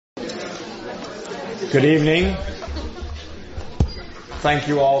Good evening. Thank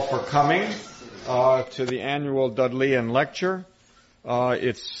you all for coming to the annual Dudleyan Lecture.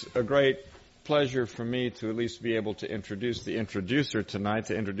 It's a great pleasure for me to at least be able to introduce the introducer tonight,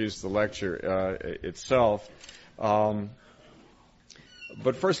 to introduce the lecture itself. But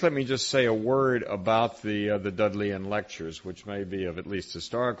first let me just say a word about the Dudleyan Lectures, which may be of at least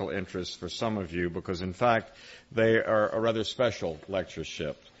historical interest for some of you, because in fact they are a rather special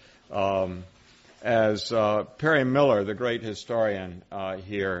lectureship. As Perry Miller, the great historian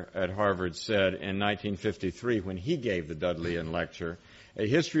here at Harvard, said in 1953 when he gave the Dudleyan Lecture, a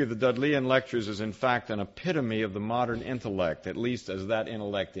history of the Dudleyan Lectures is in fact an epitome of the modern intellect, at least as that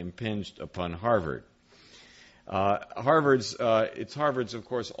intellect impinged upon Harvard. It's Harvard's, of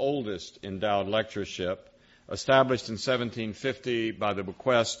course, oldest endowed lectureship, established in 1750 by the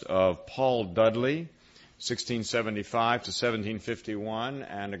bequest of Paul Dudley, 1675 to 1751,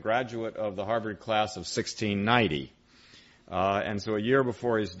 and a graduate of the Harvard class of 1690. And so a year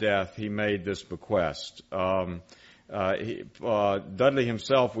before his death, he made this bequest. Dudley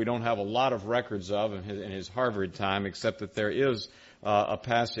himself, we don't have a lot of records of in his Harvard time, except that there is a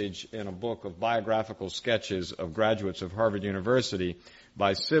passage in a book of biographical sketches of graduates of Harvard University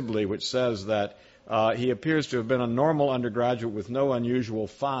by Sibley, which says that he appears to have been a normal undergraduate with no unusual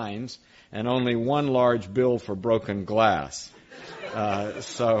finds and only one large bill for broken glass.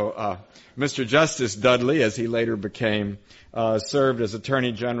 Mr. Justice Dudley, as he later became, served as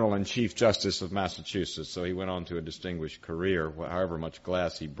Attorney General and Chief Justice of Massachusetts, so he went on to a distinguished career, however much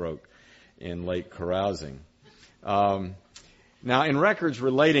glass he broke in late carousing. Now, in records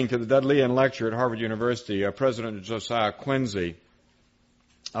relating to the Dudleyan Lecture at Harvard University, President Josiah Quincy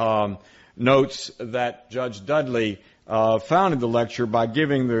notes that Judge Dudley founded the lecture by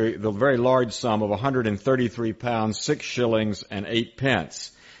giving the very large sum of 133 pounds, 6 shillings, and 8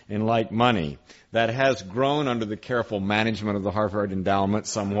 pence in light money. That has grown under the careful management of the Harvard Endowment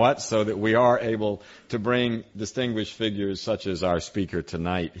somewhat, so that we are able to bring distinguished figures such as our speaker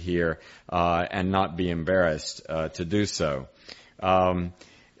tonight here and not be embarrassed to do so.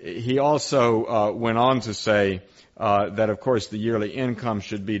 He also went on to say that, of course, the yearly income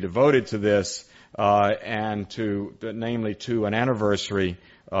should be devoted to this, and namely to an anniversary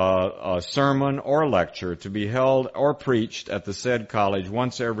sermon or lecture to be held or preached at the said college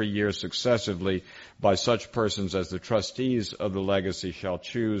once every year successively by such persons as the trustees of the legacy shall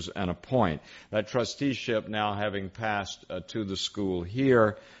choose and appoint. That trusteeship now having passed to the school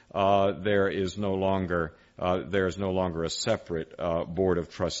here, there is no longer a separate board of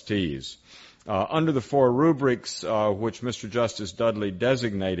trustees. Under the 4 rubrics which Mr. Justice Dudley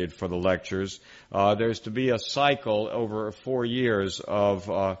designated for the lectures, there's to be a cycle over 4 years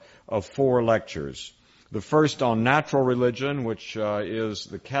of 4 lectures. The first on natural religion, which is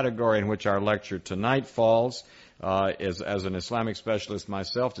the category in which our lecture tonight falls. As an Islamic specialist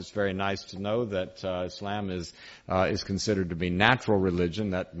myself, it's very nice to know that Islam is considered to be natural religion.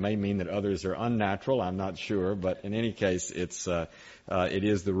 That may mean that others are unnatural. I'm not sure, but in any case, it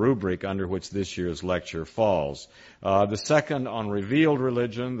is the rubric under which this year's lecture falls. The second on revealed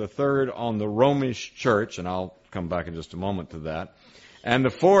religion, the third on the Romish Church, and I'll come back in just a moment to that, and the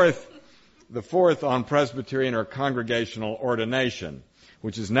fourth on Presbyterian or congregational ordination,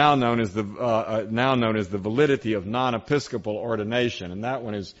 which is now known as the validity of non-episcopal ordination, and that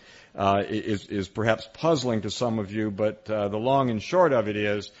one is perhaps puzzling to some of you, but the long and short of it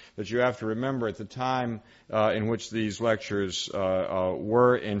is that you have to remember at the time in which these lectures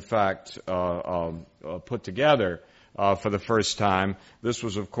were in fact put together for the first time. This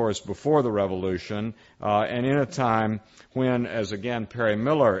was, of course, before the Revolution, and in a time when, as again Perry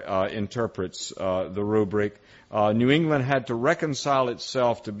Miller interprets the rubric, New England had to reconcile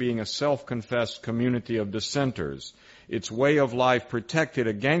itself to being a self-confessed community of dissenters, its way of life protected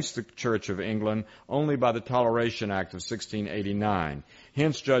against the Church of England only by the Toleration Act of 1689.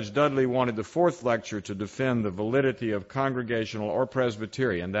 Hence, Judge Dudley wanted the 4th lecture to defend the validity of congregational or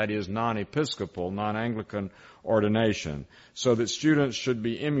Presbyterian, that is, non-Episcopal, non-Anglican ordination, so that students should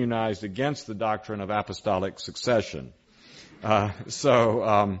be immunized against the doctrine of apostolic succession.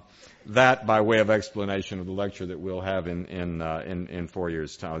 That by way of explanation of the lecture that we'll have in 4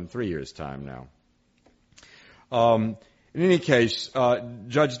 years' time, 3 years' time now. In any case,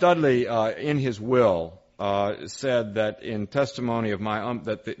 Judge Dudley, in his will, said that in testimony of my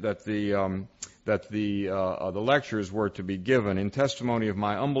that the lectures were to be given in testimony of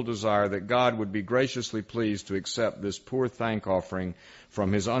my humble desire that God would be graciously pleased to accept this poor thank offering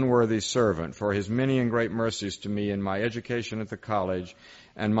from his unworthy servant for his many and great mercies to me in my education at the college,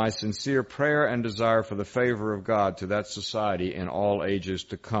 and my sincere prayer and desire for the favor of God to that society in all ages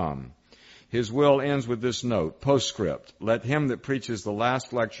to come. His will ends with this note, postscript. Let him that preaches the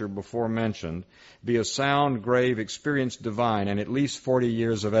last lecture before mentioned be a sound, grave, experienced divine and at least 40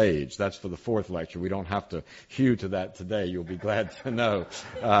 years of age. That's for the fourth lecture. We don't have to hew to that today. You'll be glad to know,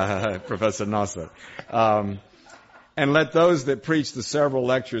 Professor Nasser. And let those that preach the several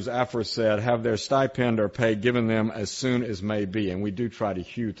lectures aforesaid have their stipend or pay given them as soon as may be. And we do try to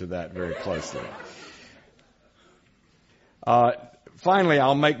hew to that very closely. Finally,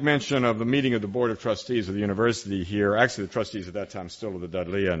 I'll make mention of the meeting of the Board of Trustees of the university here. Actually, the trustees at that time still of the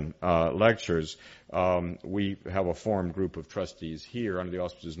Dudleyan lectures. We have a formed group of trustees here under the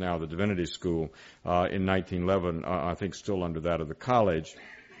auspices now of the Divinity School in 1911, I think still under that of the college.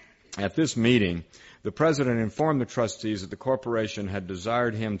 At this meeting, the president informed the trustees that the corporation had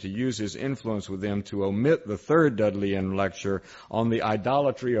desired him to use his influence with them to omit the third Dudleyan lecture on the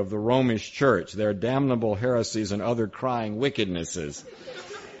idolatry of the Romish church, their damnable heresies and other crying wickednesses.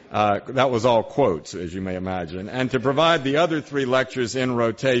 That was all quotes, as you may imagine. And to provide the other three lectures in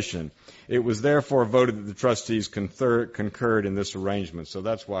rotation. It was therefore voted that the trustees concurred in this arrangement. So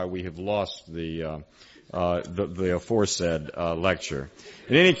that's why we have lost the aforesaid lecture.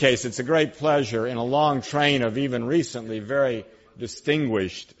 In any case, it's a great pleasure in a long train of even recently very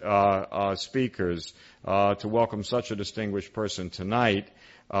distinguished speakers to welcome such a distinguished person tonight.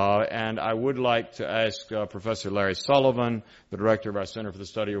 And I would like to ask Professor Larry Sullivan, the director of our Center for the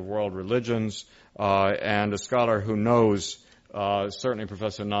Study of World Religions, and a scholar who knows certainly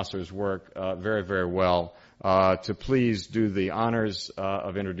Professor Nasser's work very, very well, to please do the honors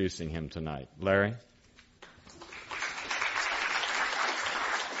of introducing him tonight. Larry?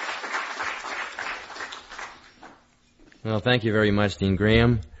 Well, thank you very much, Dean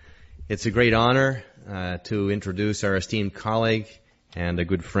Graham. It's a great honor to introduce our esteemed colleague and a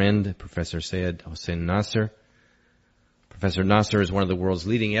good friend, Professor Syed Hossein Nasser. Professor Nasser is one of the world's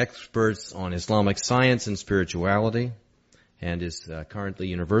leading experts on Islamic science and spirituality and is currently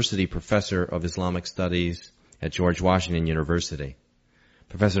University Professor of Islamic Studies at George Washington University.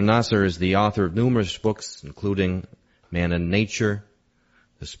 Professor Nasser is the author of numerous books, including Man and Nature,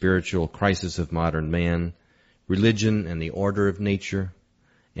 The Spiritual Crisis of Modern Man, Religion and the Order of Nature,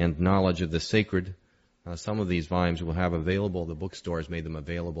 and Knowledge of the Sacred. Some of these volumes we'll have available. The bookstores made them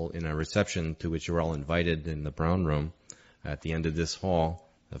available in a reception to which you're all invited in the Brown Room at the end of this hall,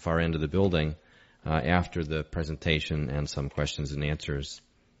 the far end of the building, after the presentation and some questions and answers.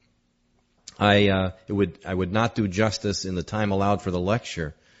 I would not do justice in the time allowed for the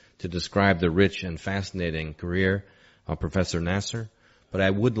lecture to describe the rich and fascinating career of Professor Nasser. But I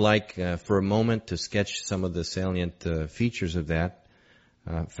would like, for a moment, to sketch some of the salient features of that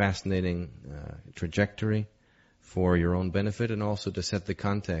fascinating trajectory for your own benefit, and also to set the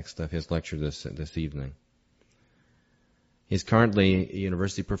context of his lecture this evening. He's currently a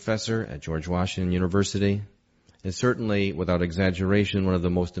university professor at George Washington University, and certainly, without exaggeration, one of the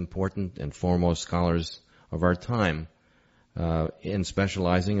most important and foremost scholars of our time, in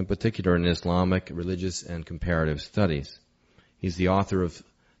specializing in particular in Islamic, religious, and comparative studies. He's the author of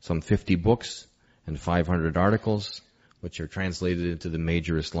some 50 books and 500 articles, which are translated into the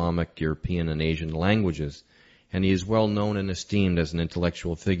major Islamic, European, and Asian languages. And he is well known and esteemed as an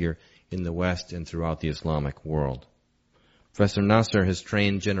intellectual figure in the West and throughout the Islamic world. Professor Nasser has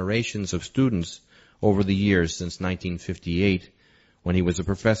trained generations of students over the years since 1958, when he was a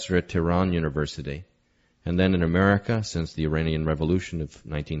professor at Tehran University, and then in America since the Iranian Revolution of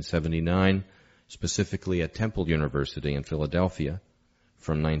 1979, specifically at Temple University in Philadelphia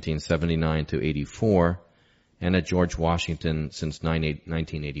from 1979 to 84, and at George Washington since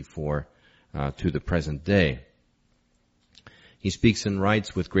 1984 to the present day. He speaks and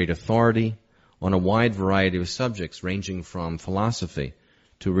writes with great authority on a wide variety of subjects ranging from philosophy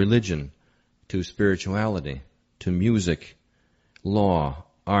to religion to spirituality to music, law,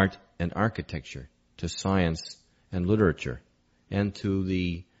 art and architecture, to science and literature, and to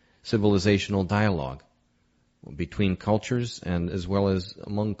the civilizational dialogue between cultures and as well as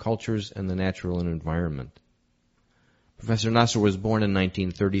among cultures and the natural environment. Professor Nasser was born in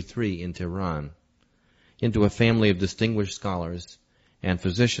 1933 in Tehran into a family of distinguished scholars and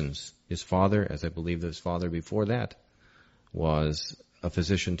physicians. His father, as I believe his father before that, was a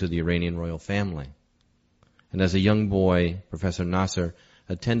physician to the Iranian royal family. And as a young boy, Professor Nasser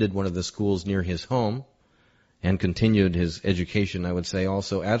attended one of the schools near his home and continued his education, I would say,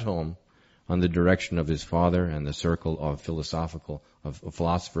 also at home on the direction of his father and the circle of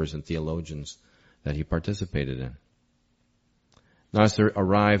philosophers and theologians that he participated in. Nasser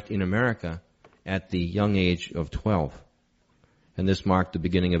arrived in America at the young age of 12, and this marked the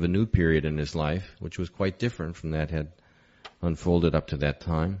beginning of a new period in his life, which was quite different from that had unfolded up to that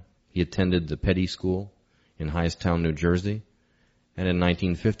time. He attended the Petty School in Hightstown, New Jersey, and in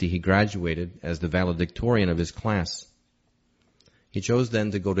 1950 he graduated as the valedictorian of his class. He chose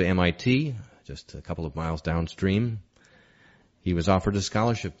then to go to MIT, just a couple of miles downstream. He was offered a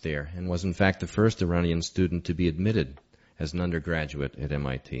scholarship there and was in fact the first Iranian student to be admitted as an undergraduate at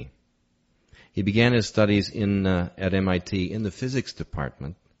MIT. He began his studies at MIT in the physics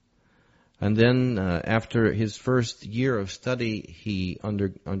department, and then after his first year of study, he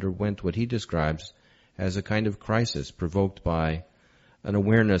underwent what he describes as a kind of crisis provoked by an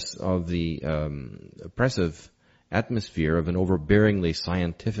awareness of the oppressive atmosphere of an overbearingly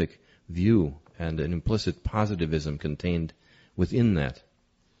scientific view and an implicit positivism contained within that.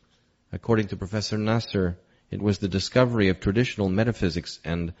 According to Professor Nasser, it was the discovery of traditional metaphysics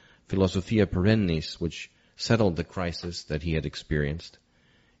and philosophia perennis which settled the crisis that he had experienced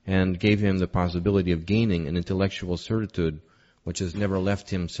and gave him the possibility of gaining an intellectual certitude which has never left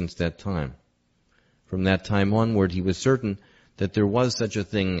him since that time. From that time onward, he was certain that there was such a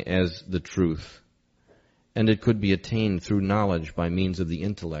thing as the truth, and it could be attained through knowledge by means of the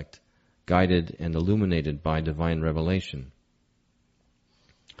intellect, guided and illuminated by divine revelation.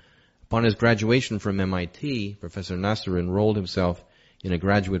 Upon his graduation from MIT, Professor Nasser enrolled himself in a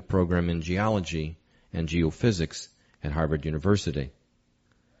graduate program in geology and geophysics at Harvard University.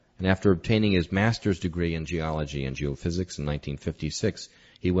 And after obtaining his master's degree in geology and geophysics in 1956,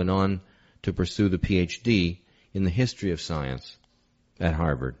 he went on to pursue the PhD in the history of science at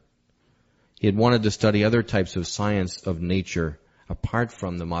Harvard. He had wanted to study other types of science of nature apart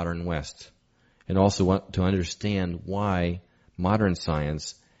from the modern West, and also to understand why modern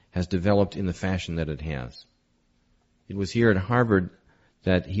science has developed in the fashion that it has. It was here at Harvard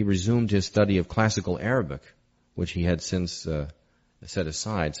that he resumed his study of classical Arabic, which he had since set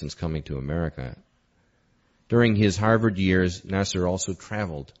aside since coming to America. During his Harvard years, Nasser also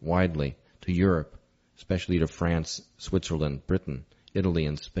traveled widely to Europe, especially to France, Switzerland, Britain, Italy,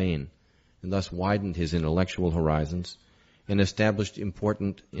 and Spain, and thus widened his intellectual horizons and established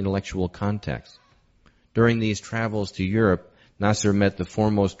important intellectual contacts. During these travels to Europe, Nasser met the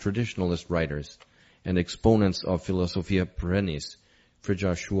foremost traditionalist writers and exponents of Philosophia Perennis,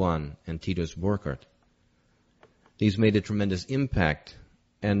 Friedrich Schwann and Titus Burckhardt. These made a tremendous impact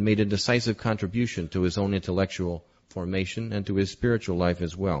and made a decisive contribution to his own intellectual formation and to his spiritual life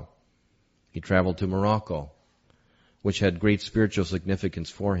as well. He traveled to Morocco, which had great spiritual significance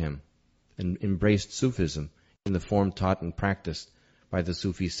for him, and embraced Sufism in the form taught and practiced by the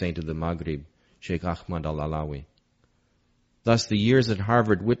Sufi saint of the Maghrib, Sheikh Ahmad al-Alawi. Thus, the years at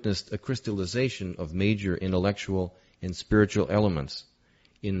Harvard witnessed a crystallization of major intellectual and spiritual elements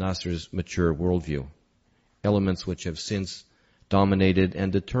in Nasser's mature worldview, elements which have since dominated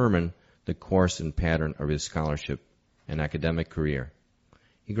and determined the course and pattern of his scholarship and academic career.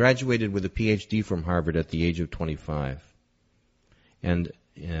 He graduated with a PhD from Harvard at the age of 25 and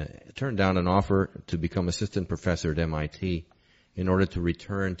turned down an offer to become assistant professor at MIT in order to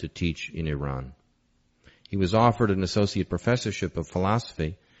return to teach in Iran. He was offered an associate professorship of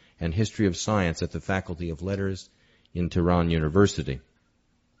philosophy and history of science at the Faculty of Letters in Tehran University.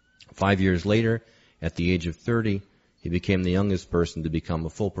 5 years later, at the age of 30, he became the youngest person to become a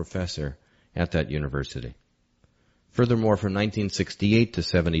full professor at that university. Furthermore, from 1968 to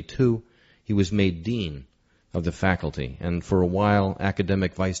 72, he was made dean of the faculty and for a while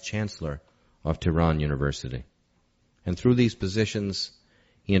academic vice-chancellor of Tehran University. And through these positions,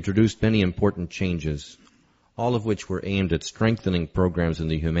 he introduced many important changes, all of which were aimed at strengthening programs in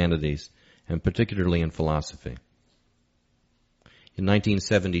the humanities and particularly in philosophy. In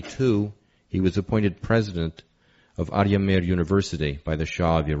 1972, he was appointed president of Aryamir University by the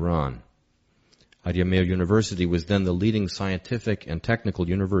Shah of Iran. Aryamir University was then the leading scientific and technical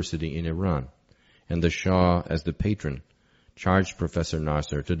university in Iran, and the Shah, as the patron, charged Professor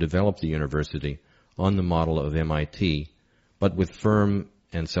Nasser to develop the university on the model of MIT, but with firm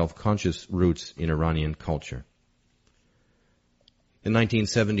and self-conscious roots in Iranian culture. In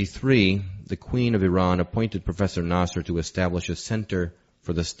 1973, the Queen of Iran appointed Professor Nasser to establish a center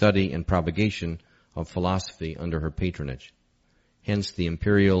for the study and propagation of philosophy under her patronage. Hence, the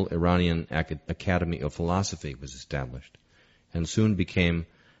Imperial Iranian Academy of Philosophy was established and soon became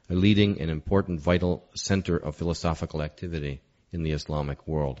a leading and important vital center of philosophical activity in the Islamic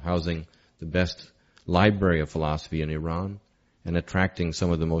world, housing the best library of philosophy in Iran and attracting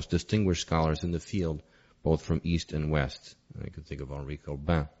some of the most distinguished scholars in the field, both from East and West. I could think of Henri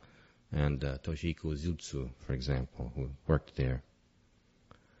Corbin and Toshiko Zutsu, for example, who worked there.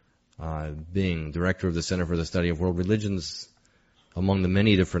 Being director of the Center for the Study of World Religions, among the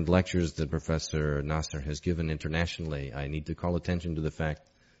many different lectures that Professor Nasser has given internationally, I need to call attention to the fact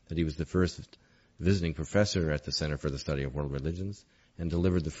that he was the first visiting professor at the Center for the Study of World Religions and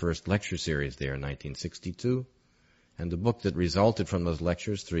delivered the first lecture series there in 1962. And the book that resulted from those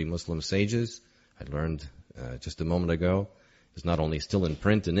lectures, Three Muslim Sages, I learned just a moment ago, is not only still in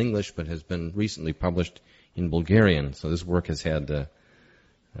print in English, but has been recently published in Bulgarian. So this work has had a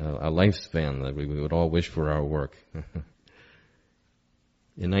lifespan that we would all wish for our work.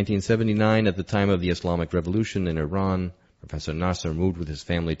 In 1979, at the time of the Islamic Revolution in Iran, Professor Nasr moved with his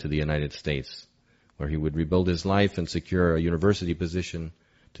family to the United States, where he would rebuild his life and secure a university position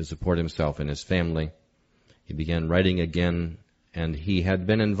to support himself and his family. He began writing again, and he had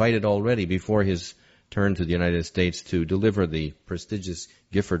been invited already before his turn to the United States to deliver the prestigious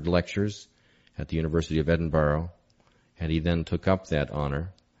Gifford Lectures at the University of Edinburgh, and he then took up that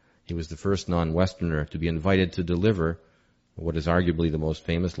honor. He was the first non-Westerner to be invited to deliver what is arguably the most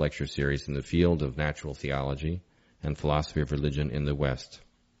famous lecture series in the field of natural theology and philosophy of religion in the West.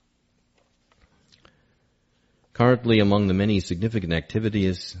 Currently, among the many significant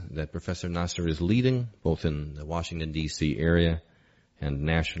activities that Professor Nasr is leading, both in the Washington, D.C. area and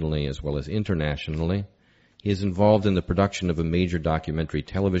nationally as well as internationally, he is involved in the production of a major documentary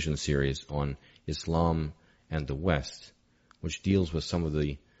television series on Islam and the West, which deals with some of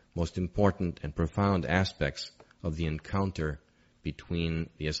the most important and profound aspects of the encounter between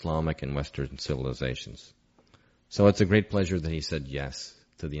the Islamic and Western civilizations. So it's a great pleasure that he said yes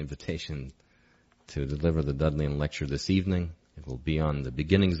to the invitation to deliver the Dudleyan lecture this evening. It will be on the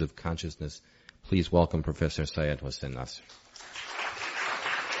beginnings of consciousness. Please welcome Professor Syed Hossein Nasr.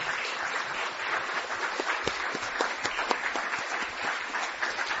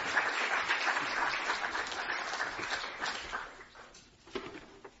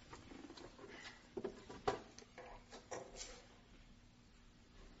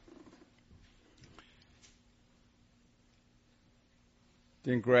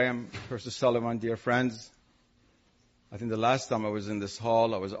 Dean Graham, Professor Sullivan, dear friends, I think the last time I was in this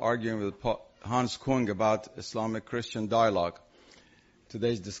hall, I was arguing with Hans Kung about Islamic-Christian dialogue.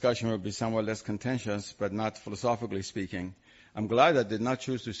 Today's discussion will be somewhat less contentious, but not philosophically speaking. I'm glad I did not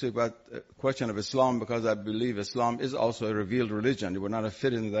choose to speak about the question of Islam because I believe Islam is also a revealed religion. It would not have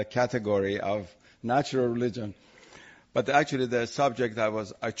fit into that category of natural religion. But actually the subject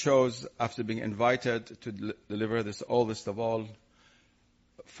I chose after being invited to deliver this oldest of all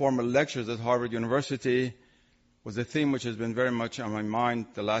formal lectures at Harvard University was a theme which has been very much on my mind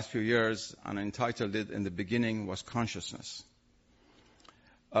the last few years, and I entitled it, In the Beginning Was Consciousness.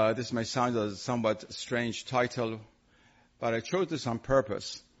 This may sound a somewhat strange title, but I chose this on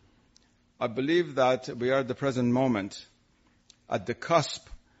purpose. I believe that we are at the present moment at the cusp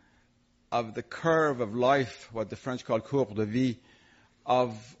of the curve of life, what the French call courbe de vie,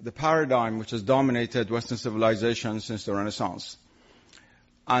 of the paradigm which has dominated Western civilization since the Renaissance.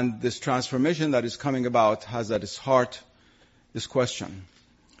 And this transformation that is coming about has at its heart this question,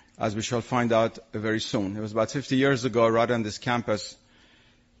 as we shall find out very soon. It was about 50 years ago, right on this campus,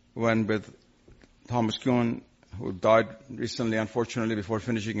 when with Thomas Kuhn, who died recently, unfortunately, before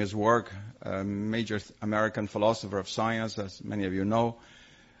finishing his work, a major American philosopher of science, as many of you know,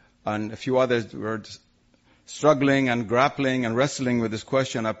 and a few others were struggling and grappling and wrestling with this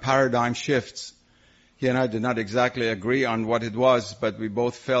question of paradigm shifts. He and I did not exactly agree on what it was, but we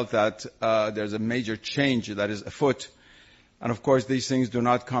both felt that there's a major change that is afoot. And of course, these things do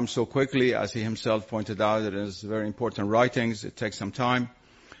not come so quickly, as he himself pointed out. It is very important writings. It takes some time.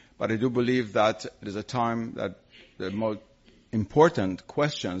 But I do believe that it is a time that the most important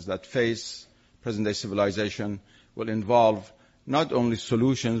questions that face present-day civilization will involve not only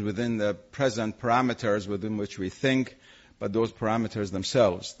solutions within the present parameters within which we think, but those parameters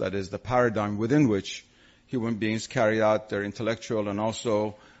themselves, that is, the paradigm within which human beings carry out their intellectual and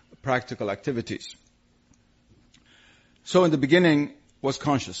also practical activities. So in the beginning was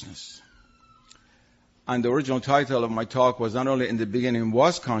consciousness. And the original title of my talk was not only In the Beginning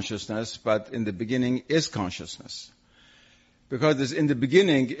Was Consciousness, but In the Beginning Is Consciousness. Because this in the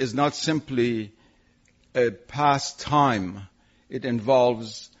beginning is not simply a past time. It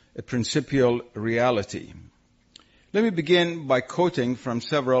involves a principial reality. Let me begin by quoting from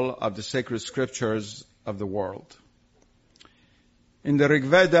several of the sacred scriptures of the world. In the Rig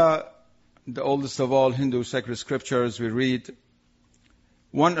Veda, the oldest of all Hindu sacred scriptures, we read,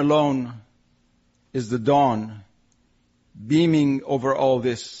 "One alone is the dawn, beaming over all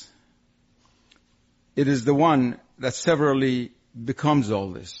this. It is the one that severally becomes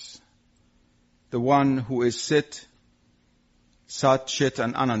all this. The one who is Sit, Sat, Chit,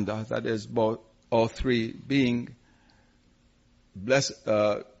 and Ananda, that is both, all three being blessed,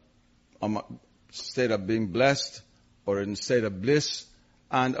 state of being blessed, or in state of bliss,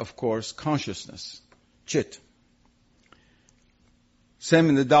 and, of course, consciousness, chit. Same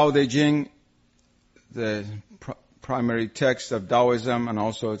in the Tao Te Ching, the primary text of Taoism, and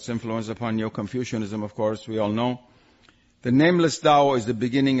also its influence upon Neo-Confucianism, of course, we all know. The nameless Tao is the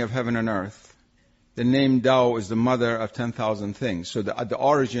beginning of heaven and earth. The name Tao is the mother of 10,000 things. So at the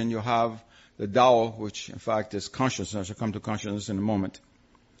origin you have the Tao, which in fact is consciousness. I'll come to consciousness in a moment.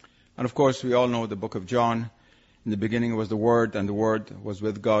 And of course we all know the book of John. In the beginning was the Word, and the Word was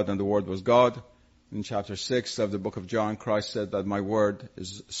with God, and the Word was God. In chapter 6 of the book of John, Christ said that my Word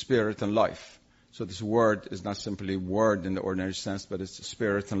is spirit and life. So this Word is not simply word in the ordinary sense, but it's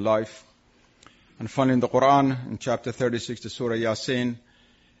spirit and life. And finally in the Quran, in chapter 36, the Surah Yasin,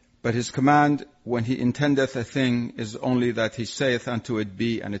 but His command when He intendeth a thing is only that He saith unto it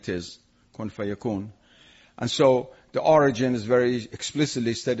be, and it is. Kun fayakun. And so the origin is very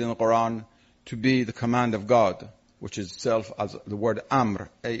explicitly stated in the Quran to be the command of God, which is itself, as the word Amr,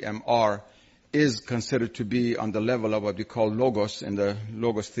 A-M-R, is considered to be on the level of what we call logos in the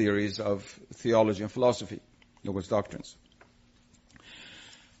logos theories of theology and philosophy, logos doctrines.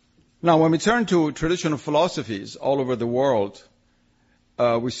 Now, when we turn to traditional philosophies all over the world,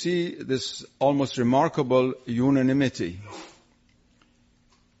 we see this almost remarkable unanimity.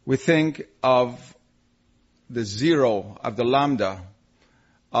 We think of the zero, of the lambda,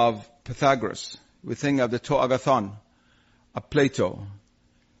 of Pythagoras. We think of the to agathon, of Plato,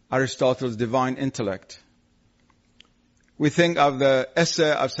 Aristotle's divine intellect. We think of the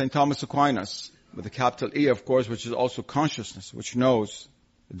essay of St. Thomas Aquinas, with the capital E, of course, which is also consciousness, which knows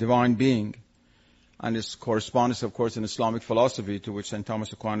the divine being, and its correspondence, of course, in Islamic philosophy, to which St.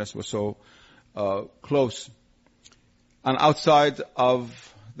 Thomas Aquinas was so close. And outside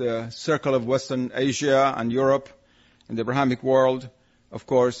of the circle of Western Asia and Europe, in the Abrahamic world, of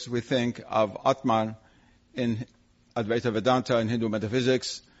course, we think of Atman in Advaita Vedanta and Hindu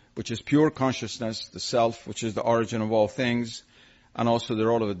metaphysics, which is pure consciousness, the self, which is the origin of all things, and also the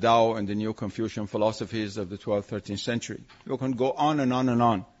role of the Tao in the Neo-Confucian philosophies of the 12th, 13th century. You can go on and on and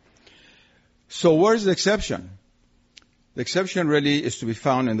on. So where's the exception? The exception really is to be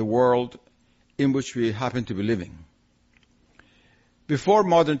found in the world in which we happen to be living. Before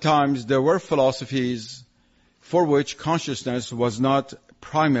modern times, there were philosophies for which consciousness was not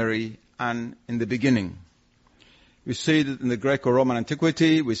primary and in the beginning. We see it in the Greco-Roman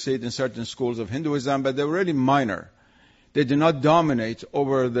antiquity, we see it in certain schools of Hinduism, but they were really minor. They did not dominate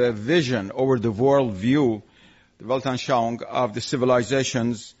over the vision, over the world view, the Weltanschauung of the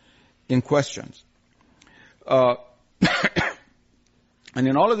civilizations in questions. And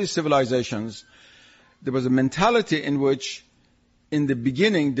in all of these civilizations, there was a mentality in which in the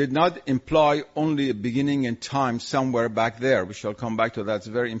beginning did not imply only a beginning in time somewhere back there. We shall come back to that. It's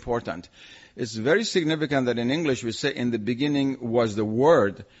very important. It's very significant that in English we say in the beginning was the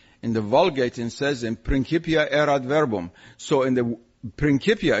Word. In the Vulgate it says in principia erat verbum. So in the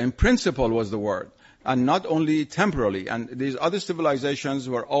principia, in principle was the Word. And not only temporally. And these other civilizations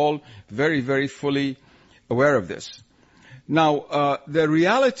were all very, very fully aware of this. Now, the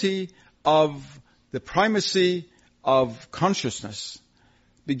reality of the primacy of consciousness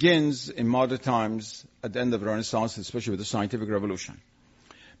begins in modern times at the end of the Renaissance, especially with the scientific revolution.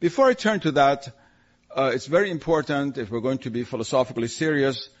 Before I turn to that, it's very important, if we're going to be philosophically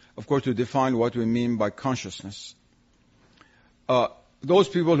serious, of course, to define what we mean by consciousness. Those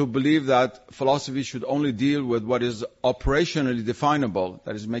people who believe that philosophy should only deal with what is operationally definable,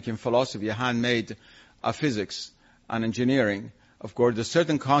 that is making philosophy a handmaid of physics and engineering, of course, there's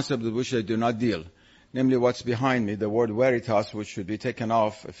certain concepts with which they do not deal. Namely, what's behind me, the word veritas, which should be taken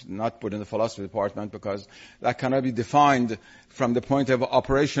off, if not put in the philosophy department, because that cannot be defined from the point of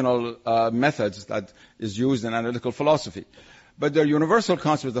operational methods that is used in analytical philosophy. But there are universal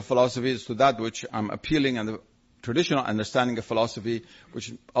concepts of philosophy, to that which I'm appealing, and the traditional understanding of philosophy,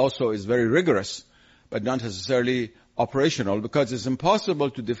 which also is very rigorous, but not necessarily operational, because it's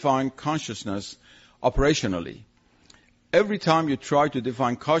impossible to define consciousness operationally. Every time you try to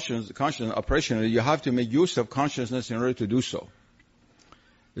define consciousness operationally, you have to make use of consciousness in order to do so.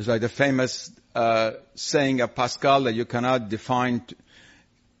 It's like the famous saying of Pascal that you cannot define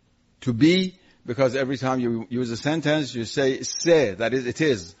to be, because every time you use a sentence, you say c'est, that is, it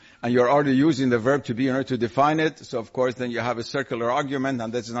is. And you're already using the verb to be in order to define it. So of course then you have a circular argument,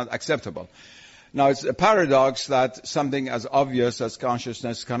 and that's not acceptable. Now it's a paradox that something as obvious as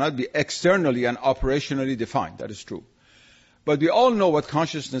consciousness cannot be externally and operationally defined. That is true. But we all know what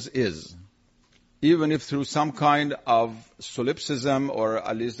consciousness is, even if through some kind of solipsism, or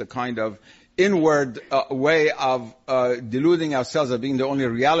at least a kind of inward way of deluding ourselves of being the only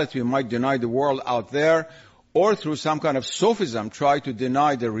reality, we might deny the world out there, or through some kind of sophism try to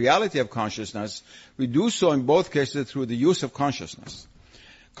deny the reality of consciousness, we do so in both cases through the use of consciousness.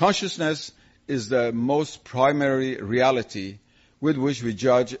 Consciousness is the most primary reality with which we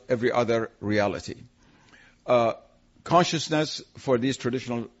judge every other reality. Consciousness for these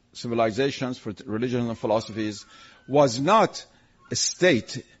traditional civilizations, for religions and philosophies, was not a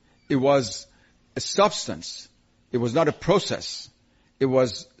state, it was a substance. It was not a process. It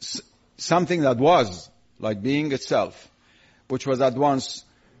was something that was, like being itself, which was at once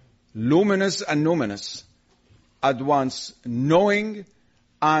luminous and numinous, at once knowing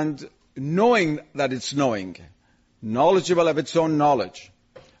and knowing that it's knowing, knowledgeable of its own knowledge,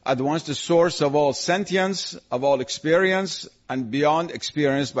 at once the source of all sentience, of all experience, and beyond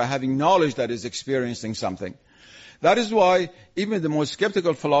experience by having knowledge that is experiencing something. That is why even the most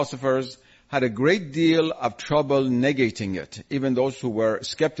skeptical philosophers had a great deal of trouble negating it, even those who were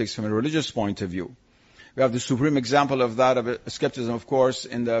skeptics from a religious point of view. We have the supreme example of that, of skepticism, of course,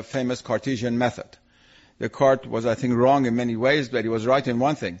 in the famous Cartesian method. Descartes was, I think, wrong in many ways, but he was right in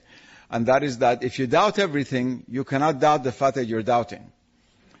one thing, and that is that if you doubt everything, you cannot doubt the fact that you're doubting.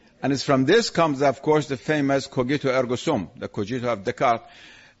 And it's from this comes, of course, the famous cogito ergo sum, the cogito of Descartes,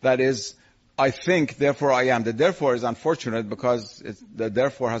 that is, I think, therefore I am. The therefore is unfortunate because the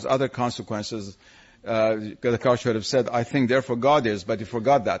therefore has other consequences. Descartes should have said, I think, therefore God is, but he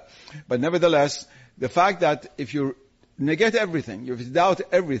forgot that. But nevertheless, the fact that if you negate everything, if you doubt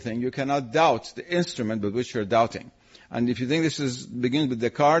everything, you cannot doubt the instrument with which you're doubting. And if you think this begins with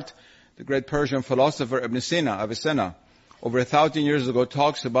Descartes, the great Persian philosopher Ibn Sina, Avicenna, over 1,000 years ago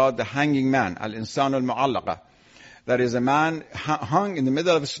talks about the hanging man, al-insan al-mu'allaqa. That is a man hung in the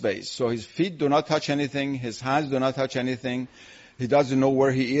middle of space. So his feet do not touch anything, his hands do not touch anything. He doesn't know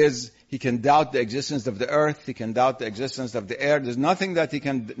where he is. He can doubt the existence of the earth. He can doubt the existence of the air. There's nothing that he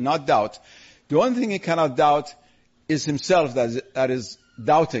can not doubt. The only thing he cannot doubt is himself that is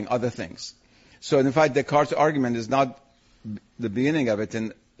doubting other things. So in fact, Descartes' argument is not the beginning of it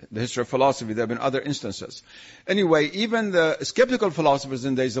in the history of philosophy. There have been other instances. Anyway, even the skeptical philosophers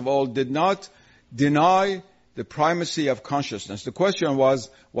in days of old did not deny the primacy of consciousness. The question was,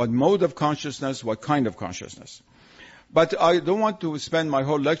 what mode of consciousness, what kind of consciousness? But I don't want to spend my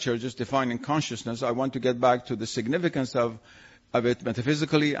whole lecture just defining consciousness. I want to get back to the significance of it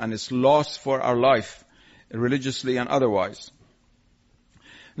metaphysically and its loss for our life, religiously and otherwise.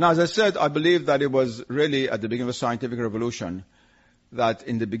 Now, as I said, I believe that it was really at the beginning of the scientific revolution that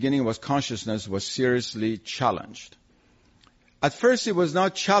in the beginning consciousness was seriously challenged. At first, it was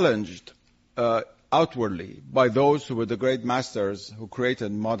not challenged outwardly by those who were the great masters who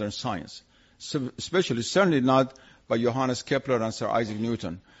created modern science, certainly not by Johannes Kepler and Sir Isaac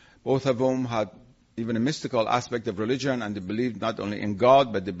Newton, both of whom had even a mystical aspect of religion, and they believed not only in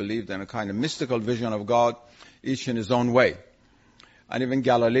God, but they believed in a kind of mystical vision of God, each in his own way. And even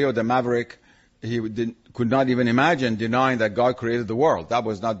Galileo the Maverick, could not even imagine denying that God created the world. That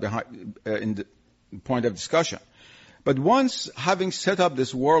was not in the point of discussion. But once having set up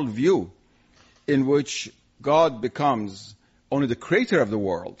this world view in which God becomes only the creator of the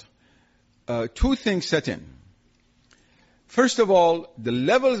world, two things set in. First of all, the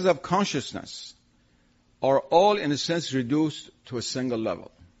levels of consciousness are all in a sense reduced to a single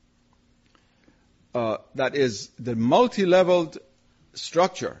level. That is, the multi-leveled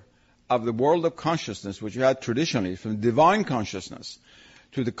structure of the world of consciousness, which you had traditionally, from divine consciousness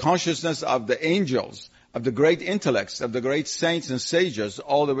to the consciousness of the angels, of the great intellects, of the great saints and sages,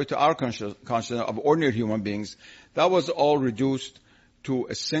 all the way to our consciousness of ordinary human beings, that was all reduced to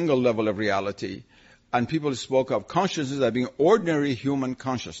a single level of reality. And people spoke of consciousness as being ordinary human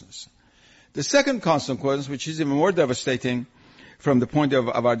consciousness. The second consequence, which is even more devastating from the point of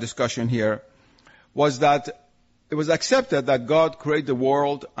our discussion here, was that it was accepted that God created the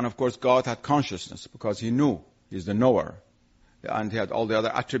world, and of course God had consciousness, because he knew, he's the knower, and he had all the other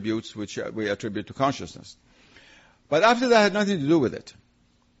attributes which we attribute to consciousness. But after that, it had nothing to do with it.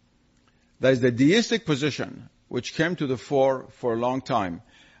 That is the deistic position, which came to the fore for a long time,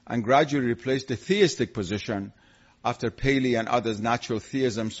 and gradually replaced the theistic position after Paley and others. Natural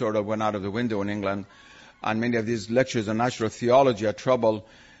theism sort of went out of the window in England, and many of these lectures on natural theology had trouble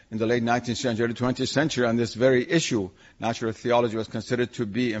in the late 19th century, early 20th century, on this very issue. Natural theology was considered to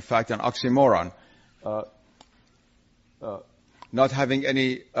be, in fact, an oxymoron, not having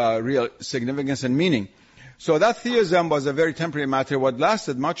any real significance and meaning. So that theism was a very temporary matter. What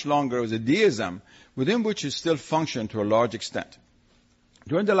lasted much longer was a deism, within which it still functioned to a large extent.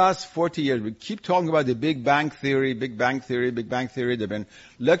 During the last 40 years, we keep talking about the Big Bang Theory, Big Bang Theory, Big Bang Theory. There have been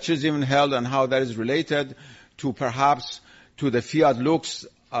lectures even held on how that is related to perhaps to the fiat lux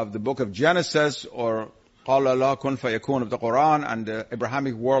of the book of Genesis, or قال الله كن فيكون of the Quran, and the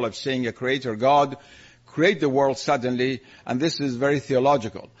Abrahamic world of saying a creator God create the world suddenly, and this is very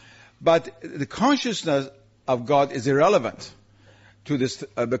theological. But the consciousness of God is irrelevant to this,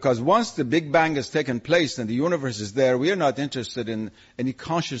 because once the Big Bang has taken place and the universe is there, we are not interested in any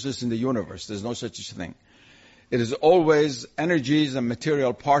consciousness in the universe. There's no such thing. It is always energies and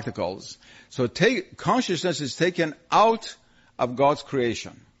material particles. So consciousness is taken out of God's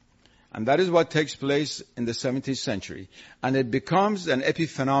creation. And that is what takes place in the 17th century. And it becomes an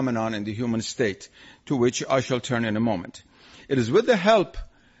epiphenomenon in the human state, to which I shall turn in a moment. It is with the help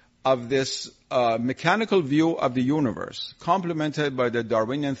of this mechanical view of the universe, complemented by the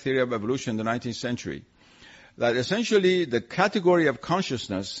Darwinian theory of evolution in the 19th century, that essentially the category of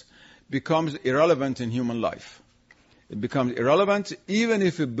consciousness becomes irrelevant in human life. It becomes irrelevant even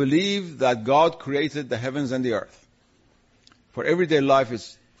if we believe that God created the heavens and the earth. For everyday life,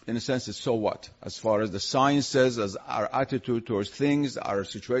 it's, in a sense, it's so what? As far as the sciences, as our attitude towards things, our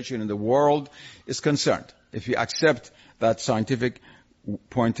situation in the world is concerned, if we accept that scientific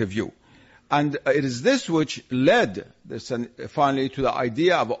point of view. And it is this which led finally to the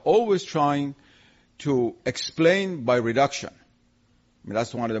idea of always trying to explain by reduction. I mean,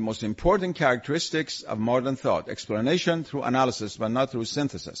 that's one of the most important characteristics of modern thought. Explanation through analysis, but not through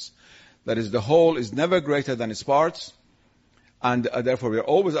synthesis. That is, the whole is never greater than its parts, and therefore we are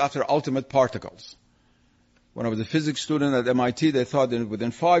always after ultimate particles. When I was a physics student at MIT, they thought that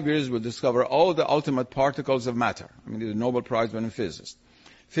within 5 years we'll discover all the ultimate particles of matter. I mean, the Nobel Prize winning physicist.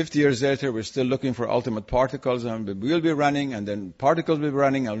 50 years later, we're still looking for ultimate particles, and we'll be running, and then particles will be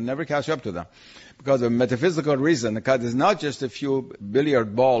running, and we'll never catch up to them. Because of a metaphysical reason, because it's not just a few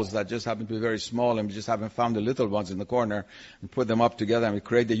billiard balls that just happen to be very small, and we just haven't found the little ones in the corner and put them up together and we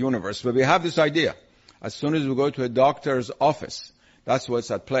create the universe. But we have this idea. As soon as we go to a doctor's office, that's what's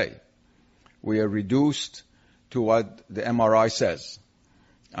at play. We are reduced to what the MRI says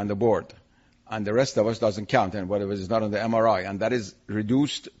on the board. And the rest of us doesn't count, and whatever is not on the MRI. And that is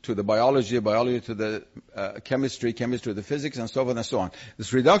reduced to the biology to the chemistry to the physics, and so on and so on.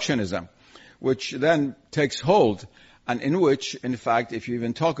 This reductionism, which then takes hold, and in which, in fact, if you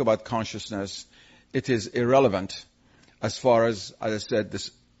even talk about consciousness, it is irrelevant as far as I said,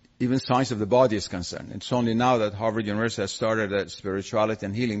 this even science of the body is concerned. It's only now that Harvard University has started a spirituality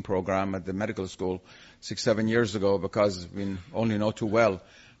and healing program at the medical school 6-7 years ago, because we only know too well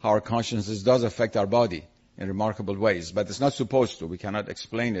how our consciousness does affect our body in remarkable ways. But it's not supposed to. We cannot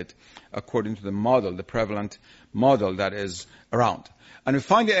explain it according to the model, the prevalent model that is around. And we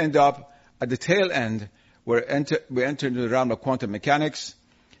finally end up at the tail end, where we enter into the realm of quantum mechanics,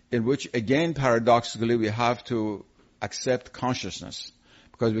 in which, again, paradoxically, we have to accept consciousness,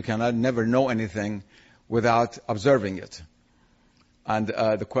 because we cannot never know anything without observing it. And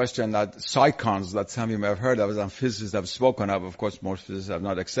the question that psychons, that some of you may have heard of, some physicists have spoken of course most physicists have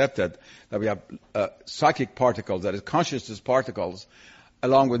not accepted, that we have psychic particles, that is consciousness particles,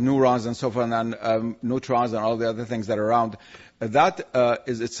 along with neurons and so forth, and neutrons and all the other things that are around. That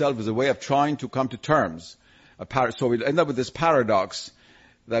is itself is a way of trying to come to terms. So we'll end up with this paradox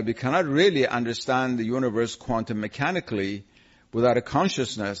that we cannot really understand the universe quantum mechanically without a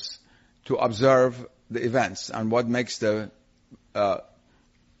consciousness to observe the events, and what makes the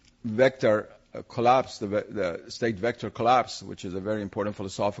vector collapse, the state vector collapse, which is a very important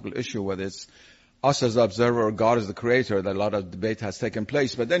philosophical issue, whether it's us as the observer or God as the creator, that a lot of debate has taken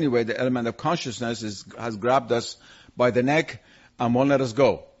place. But anyway, the element of consciousness has grabbed us by the neck and won't let us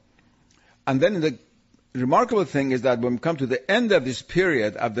go. And then the remarkable thing is that when we come to the end of this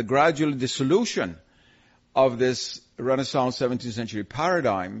period of the gradual dissolution of this Renaissance 17th century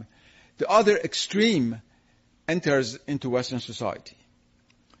paradigm, the other extreme enters into Western society.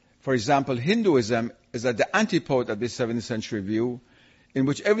 For example, Hinduism is at the antipode of this 17th century view, in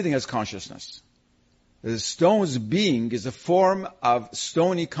which everything has consciousness. The stone's being is a form of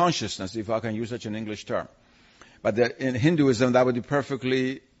stony consciousness, if I can use such an English term. But in Hinduism, that would be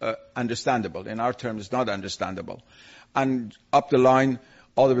perfectly understandable. In our terms, it's not understandable. And up the line,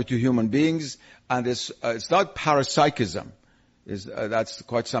 all the way to human beings, and it's not parapsychism. That's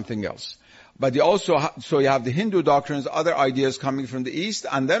quite something else. But you also so you have the Hindu doctrines, other ideas coming from the East,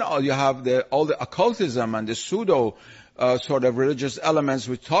 and then you have all the occultism and the pseudo sort of religious elements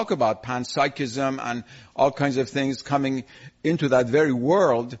which talk about panpsychism and all kinds of things coming into that very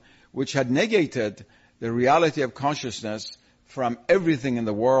world, which had negated the reality of consciousness from everything in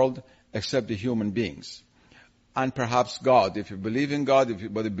the world except the human beings. And perhaps God. If you believe in God,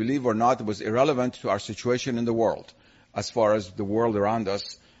 whether you believe or not, it was irrelevant to our situation in the world, as far as the world around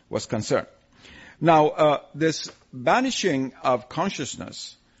us was concerned. Now, this banishing of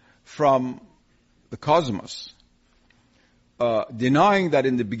consciousness from the cosmos, denying that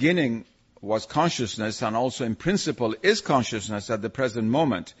in the beginning was consciousness and also in principle is consciousness at the present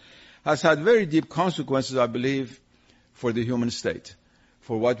moment, has had very deep consequences, I believe, for the human state,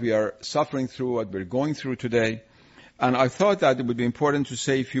 for what we are suffering through, what we're going through today. And I thought that it would be important to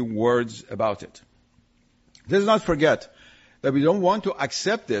say a few words about it. Let's not forget that we don't want to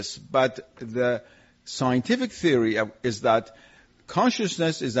accept this, but the scientific theory is that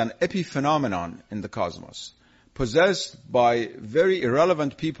consciousness is an epiphenomenon in the cosmos, possessed by very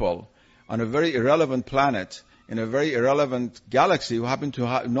irrelevant people on a very irrelevant planet in a very irrelevant galaxy who happen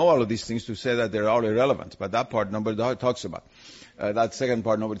to know all of these things to say that they're all irrelevant. But that part nobody talks about. That second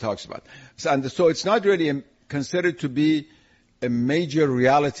part nobody talks about. So it's not really considered to be a major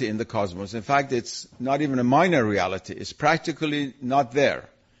reality in the cosmos. In fact, it's not even a minor reality. It's practically not there.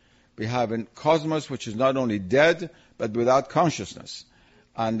 We have a cosmos which is not only dead, but without consciousness.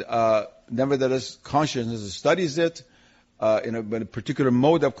 And nevertheless, consciousness studies it in a particular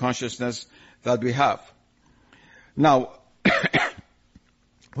mode of consciousness that we have. Now,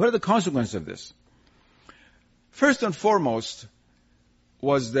 what are the consequences of this? First and foremost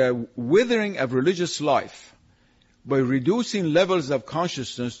was the withering of religious life by reducing levels of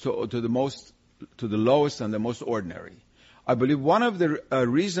consciousness to the lowest and the most ordinary. I believe one of the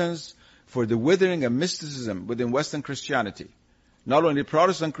reasons for the withering of mysticism within Western Christianity, not only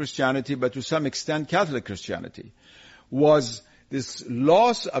Protestant Christianity, but to some extent Catholic Christianity, was this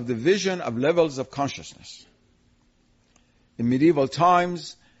loss of the vision of levels of consciousness. In medieval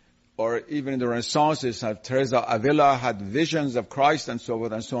times, or even in the Renaissance, Teresa Avila had visions of Christ and so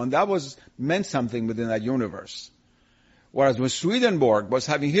forth and so on. That meant something within that universe. Whereas when Swedenborg was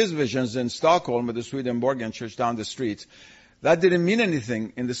having his visions in Stockholm with the Swedenborgian church down the street, that didn't mean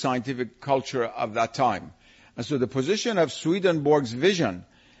anything in the scientific culture of that time. And so the position of Swedenborg's vision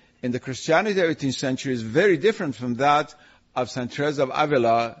in the Christianity of the 18th century is very different from that of St. Teresa of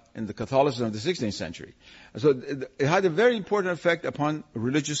Avila in the Catholicism of the 16th century. And so it had a very important effect upon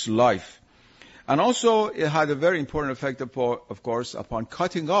religious life. And also it had a very important effect, of course, upon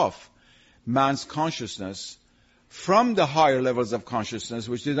cutting off man's consciousness from the higher levels of consciousness,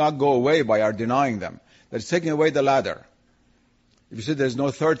 which did not go away by our denying them. That is taking away the ladder. If you say there's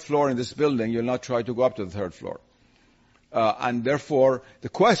no third floor in this building, you'll not try to go up to the third floor. And therefore, the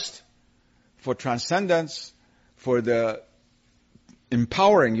quest for transcendence, for the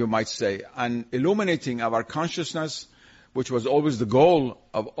empowering, you might say, and illuminating of our consciousness, which was always the goal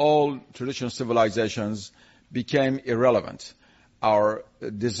of all traditional civilizations, became irrelevant. Our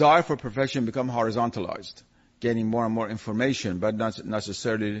desire for perfection became horizontalized, gaining more and more information, but not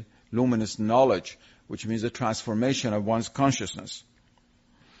necessarily luminous knowledge, which means the transformation of one's consciousness.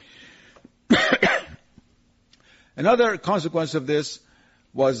 Another consequence of this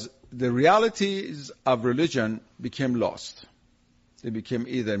was the realities of religion became lost. They became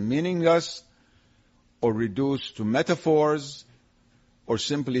either meaningless or reduced to metaphors or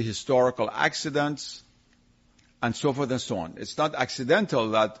simply historical accidents and so forth and so on. It's not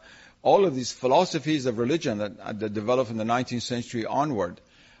accidental that all of these philosophies of religion that developed from the 19th century onward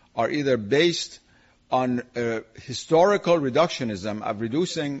are either based on historical reductionism of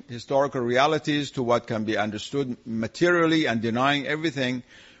reducing historical realities to what can be understood materially and denying everything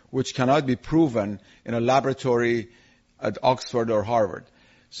which cannot be proven in a laboratory at Oxford or Harvard.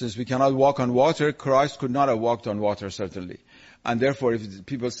 Since we cannot walk on water, Christ could not have walked on water, certainly. And therefore, if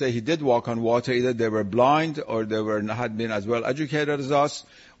people say he did walk on water, either they were blind or they had been as well educated as us,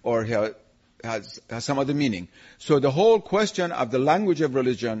 or he has some other meaning. So the whole question of the language of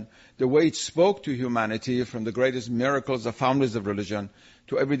religion, the way it spoke to humanity, from the greatest miracles, the founders of religion,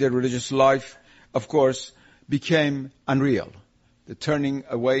 to everyday religious life, of course, became unreal. The turning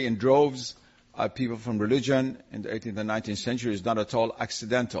away in droves of people from religion in the 18th and 19th century is not at all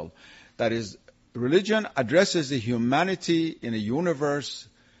accidental. That is, religion addresses the humanity in a universe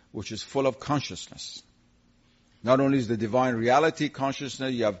which is full of consciousness. Not only is the divine reality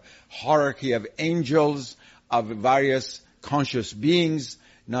consciousness, you have hierarchy of angels, of various conscious beings,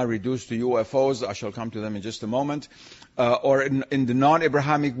 now reduced to UFOs. I shall come to them in just a moment. Or in the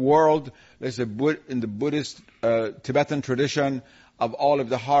non-Abrahamic world, let's say in the Buddhist Tibetan tradition, of all of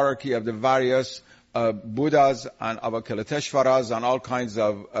the hierarchy of the various Buddhas and Avalokiteshvaras and all kinds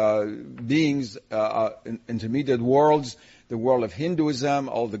of beings, intermediate worlds, the world of Hinduism,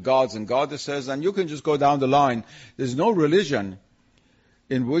 all the gods and goddesses, and you can just go down the line. There's no religion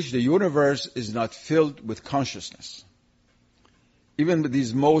in which the universe is not filled with consciousness. even with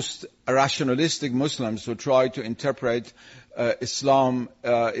these most rationalistic Muslims who try to interpret Islam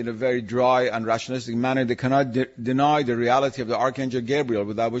in a very dry and rationalistic manner, they cannot deny the reality of the Archangel Gabriel,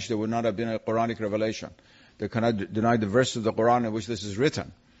 without which there would not have been a Quranic revelation. They cannot deny the verse of the Quran in which this is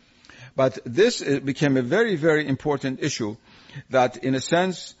written. But this became a very, very important issue that, in a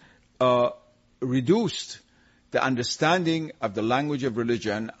sense, reduced the understanding of the language of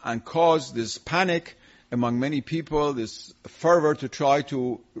religion and caused this panic among many people, this fervor to try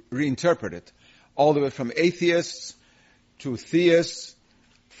to reinterpret it, all the way from atheists to theists,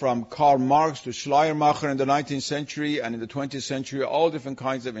 from Karl Marx to Schleiermacher in the 19th century and in the 20th century, all different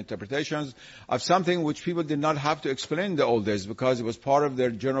kinds of interpretations of something which people did not have to explain in the old days because it was part of their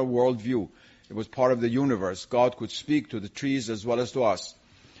general worldview. It was part of the universe. God could speak to the trees as well as to us.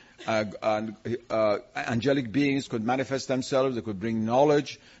 Angelic beings could manifest themselves. They could bring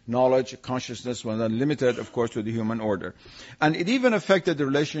knowledge. Consciousness was unlimited, of course, to the human order. And it even affected the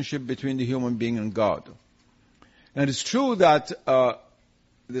relationship between the human being and God. And it's true that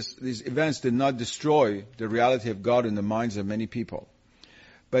these events did not destroy the reality of God in the minds of many people.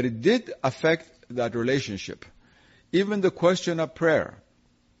 But it did affect that relationship. Even the question of prayer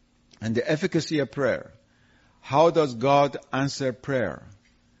and the efficacy of prayer. How does God answer prayer?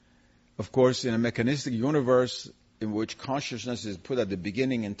 Of course, in a mechanistic universe in which consciousness is put at the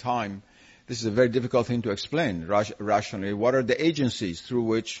beginning in time, this is a very difficult thing to explain rationally. What are the agencies through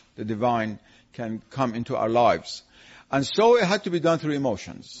which the divine can come into our lives? And so it had to be done through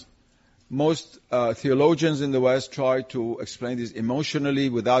emotions. Most theologians in the West try to explain this emotionally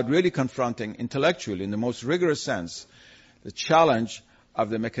without really confronting intellectually, in the most rigorous sense, the challenge of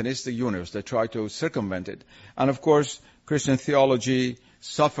the mechanistic universe. They try to circumvent it. And of course, Christian theology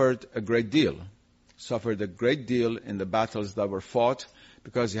suffered a great deal in the battles that were fought,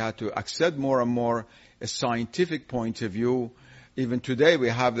 because you had to accept more and more a scientific point of view. Even today we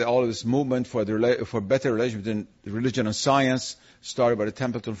have all of this movement for better relation between religion and science, started by the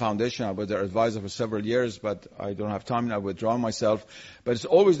Templeton Foundation. I was their advisor for several years, but I don't have time now. I withdraw myself. But it's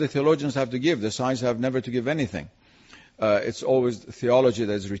always the theologians have to give. The science have never to give anything. It's always theology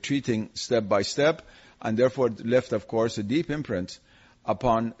that is retreating step by step, and therefore left, of course, a deep imprint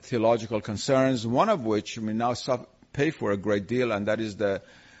upon theological concerns, one of which we now pay for a great deal, and that is the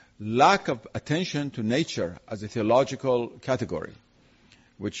lack of attention to nature as a theological category,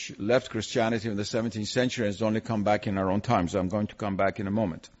 which left Christianity in the 17th century and has only come back in our own times. I'm going to come back in a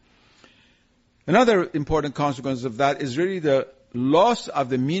moment. Another important consequence of that is really the loss of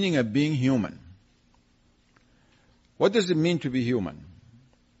the meaning of being human. What does it mean to be human?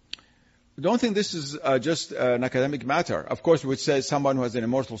 I don't think this is just an academic matter. Of course, we would say someone who has an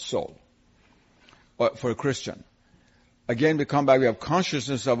immortal soul, for a Christian. Again, we come back, we have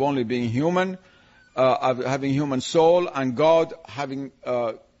consciousness of only being human, of having human soul, and God having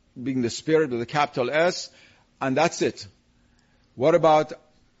being the Spirit with a capital S, and that's it. What about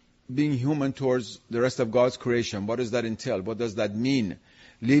being human towards the rest of God's creation? What does that entail? What does that mean?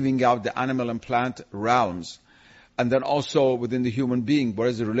 Leaving out the animal and plant realms. And then also within the human being, what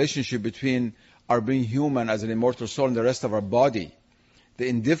is the relationship between our being human as an immortal soul and the rest of our body? The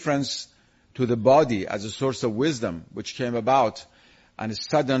indifference to the body as a source of wisdom, which came about, and a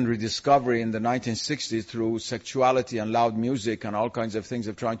sudden rediscovery in the 1960s through sexuality and loud music and all kinds of things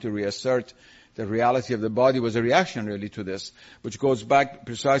of trying to reassert the reality of the body, was a reaction really to this, which goes back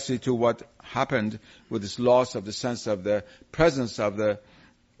precisely to what happened with this loss of the sense of the presence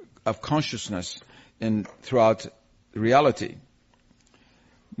of consciousness throughout reality.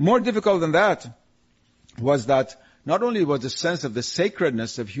 More difficult than that was that not only was the sense of the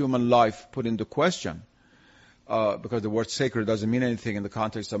sacredness of human life put into question, because the word sacred doesn't mean anything in the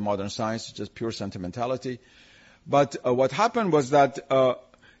context of modern science, it's just pure sentimentality, but what happened was that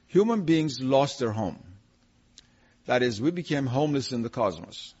human beings lost their home. That is, we became homeless in the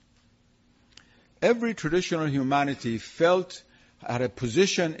cosmos. Every traditional humanity felt had a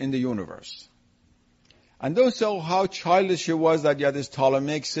position in the universe. And don't know how childish it was that you had this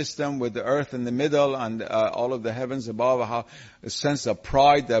Ptolemaic system with the earth in the middle and all of the heavens above, how a sense of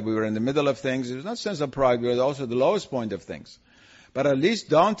pride that we were in the middle of things. It was not a sense of pride, we were also the lowest point of things. But at least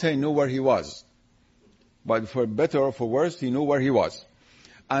Dante knew where he was. But for better or for worse, he knew where he was.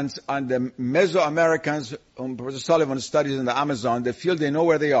 And the Mesoamericans, whom Professor Sullivan studies in the Amazon, they feel they know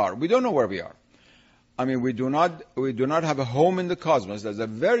where they are. We don't know where we are. I mean, we do not have a home in the cosmos. There's a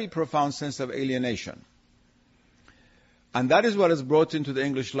very profound sense of alienation. And that is what has brought into the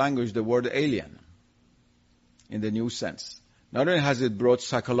English language the word alien, in the new sense. Not only has it brought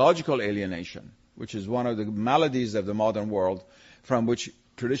psychological alienation, which is one of the maladies of the modern world, from which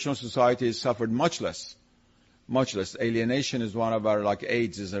traditional societies suffered much less much less. Alienation is one of our, like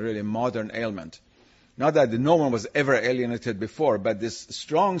AIDS, is a really modern ailment. Not that no one was ever alienated before, but this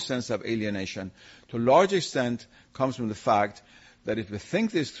strong sense of alienation, to a large extent, comes from the fact that if we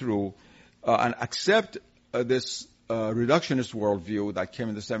think this through and accept this reductionist worldview that came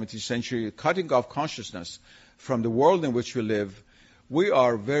in the 17th century, cutting off consciousness from the world in which we live, we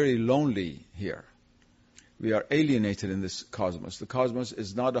are very lonely here. We are alienated in this cosmos. The cosmos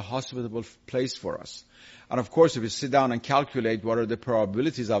is not a hospitable place for us. And of course, if we sit down and calculate what are the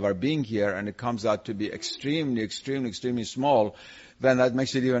probabilities of our being here, and it comes out to be extremely, extremely, extremely small, then that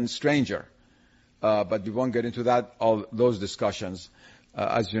makes it even stranger. But we won't get into all those discussions.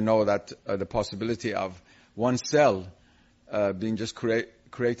 As you know, that the possibility of one cell being just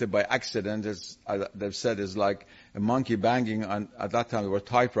created by accident, as they've said, is like a monkey banging on, at that time there were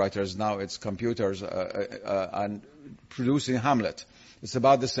typewriters, now it's computers, and producing Hamlet. It's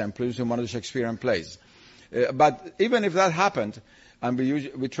about the same, producing one of the Shakespearean plays. But even if that happened, and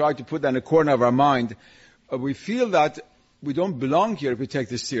we try to put that in the corner of our mind, we feel that we don't belong here if we take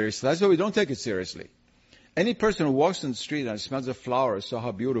this seriously. That's why we don't take it seriously. Any person who walks in the street and smells the flowers, so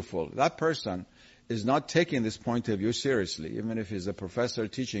how beautiful, that person is not taking this point of view seriously, even if he's a professor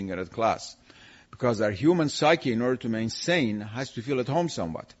teaching it at class. Because our human psyche, in order to remain sane, has to feel at home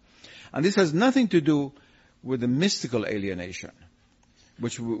somewhat. And this has nothing to do with the mystical alienation,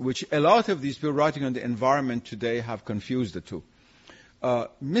 which a lot of these people writing on the environment today have confused the two.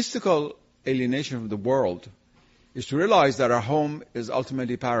 Mystical alienation from the world is to realize that our home is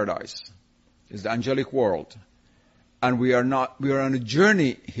ultimately paradise, is the angelic world. And we are on a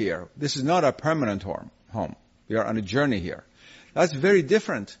journey here. This is not a permanent home. We are on a journey here. That's very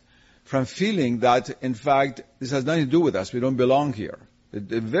different from feeling that, in fact, this has nothing to do with us. We don't belong here. A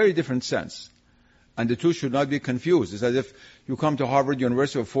very different sense. And the two should not be confused. It's as if you come to Harvard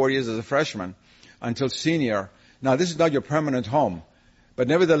University for 4 years as a freshman until senior. Now, this is not your permanent home. But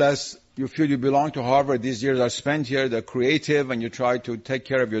nevertheless, you feel you belong to Harvard. These years are spent here. They're creative, and you try to take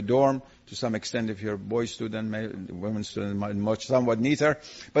care of your dorm to some extent. If you're a boy student, women student, somewhat neater.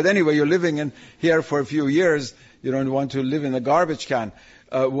 But anyway, you're living in here for a few years. You don't want to live in a garbage can.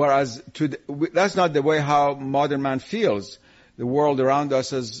 Whereas that's not the way how modern man feels. The world around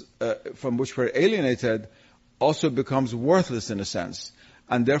us, from which we're alienated, also becomes worthless in a sense,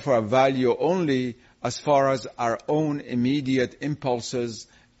 and therefore of value only as far as our own immediate impulses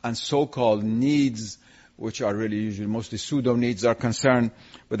and so-called needs, which are really usually mostly pseudo-needs, are concerned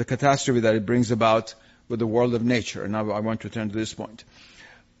with the catastrophe that it brings about with the world of nature. And now I want to turn to this point.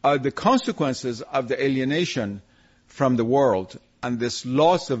 The consequences of the alienation from the world and this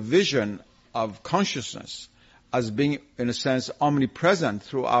loss of vision of consciousness as being, in a sense, omnipresent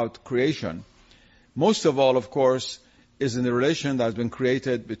throughout creation, most of all, of course, is in the relation that has been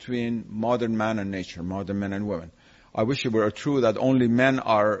created between modern man and nature, modern men and women. I wish it were true that only men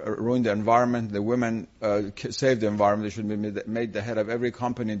ruin the environment, the women save the environment. They should be made the head of every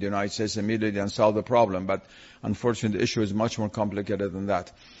company in the United States immediately and solve the problem. But unfortunately, the issue is much more complicated than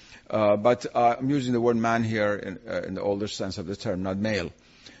that. But I'm using the word man here in the older sense of the term, not male.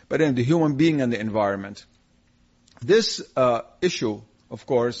 But in the human being and the environment. This issue, of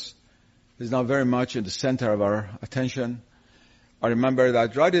course, is now very much in the center of our attention. I remember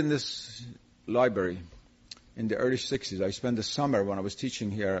that right in this library, in the early 60s, I spent the summer when I was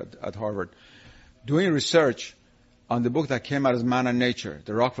teaching here at Harvard, doing research on the book that came out as Man and Nature,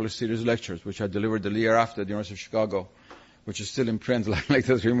 the Rockefeller Series Lectures, which I delivered the year after at the University of Chicago, which is still in print, like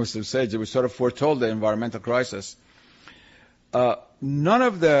the three Muslim sages. We sort of foretold the environmental crisis. None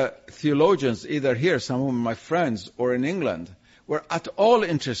of the theologians, either here, some of my friends, or in England, were at all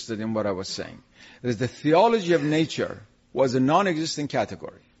interested in what I was saying. The theology of nature was a non-existent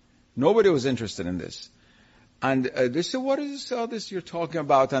category. Nobody was interested in this. And they said, what is all this you're talking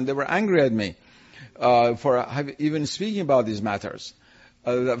about? And they were angry at me for even speaking about these matters.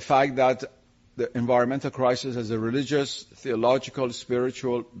 The fact that the environmental crisis has a religious, theological,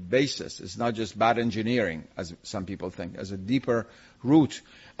 spiritual basis. It's not just bad engineering, as some people think, as a deeper root.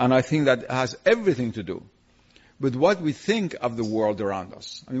 And I think that has everything to do with what we think of the world around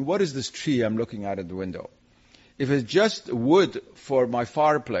us. I mean, what is this tree I'm looking at the window? If it's just wood for my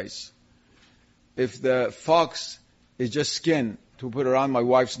fireplace, if the fox is just skin to put around my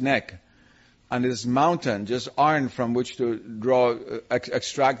wife's neck, and this mountain just iron from which to draw,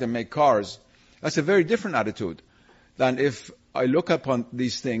 extract and make cars, that's a very different attitude than if I look upon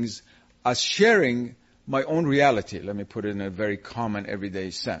these things as sharing my own reality. Let me put it in a very common, everyday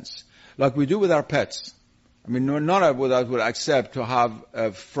sense. Like we do with our pets. I mean, none of us would accept to have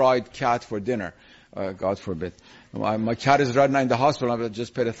a fried cat for dinner. God forbid. My cat is right now in the hospital. I've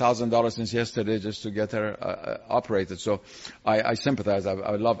just paid $1,000 since yesterday just to get her operated. So I sympathize. I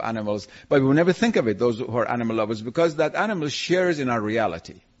love animals. But we never think of it, those who are animal lovers, because that animal shares in our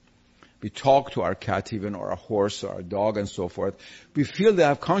reality. We talk to our cat even, or a horse, or a dog, and so forth. We feel they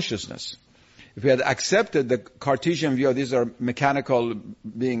have consciousness. If we had accepted the Cartesian view, these are mechanical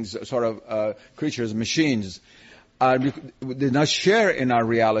beings, sort of creatures, machines, we did not share in our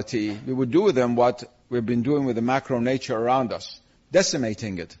reality, we would do with them what we've been doing with the macro nature around us,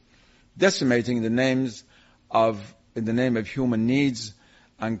 decimating it, decimating in the name of human needs,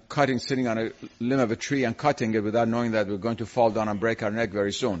 and sitting on a limb of a tree and cutting it without knowing that we're going to fall down and break our neck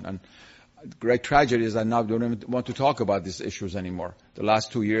very soon. And the great tragedy is that now we don't even want to talk about these issues anymore. The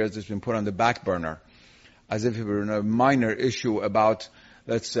last 2 years, it's been put on the back burner, as if it were a minor issue about,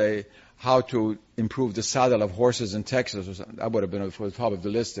 let's say, how to improve the saddle of horses in Texas. Or something. That would have been for the top of the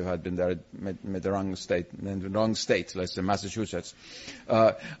list if I had been there, made the wrong state, let's say Massachusetts.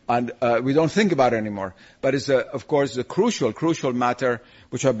 We don't think about it anymore. But it's, of course, a crucial matter,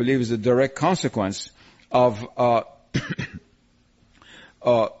 which I believe is a direct consequence of our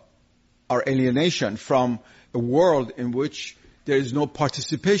alienation from a world in which there is no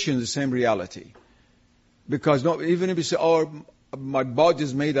participation in the same reality. Because even if you say, my body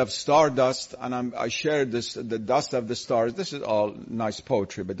is made of stardust, and I share the dust of the stars. This is all nice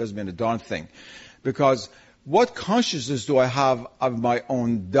poetry, but it doesn't mean a darn thing. Because what consciousness do I have of my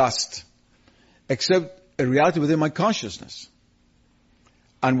own dust, except a reality within my consciousness?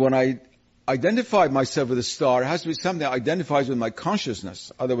 And when I identify myself with a star, it has to be something that identifies with my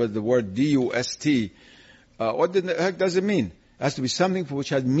consciousness. Otherwise, the word D-U-S-T, what the heck does it mean? It has to be something which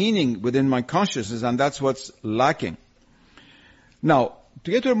has meaning within my consciousness, and that's what's lacking. Now,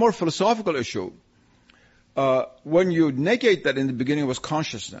 to get to a more philosophical issue, when you negate that in the beginning was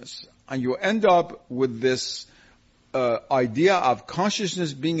consciousness, and you end up with this idea of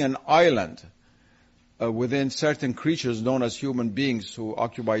consciousness being an island within certain creatures known as human beings who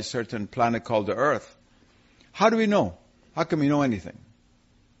occupy a certain planet called the Earth, how do we know? How can we know anything?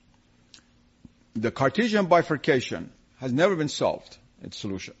 The Cartesian bifurcation has never been solved, its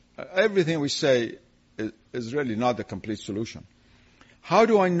solution. Everything we say is really not the complete solution. How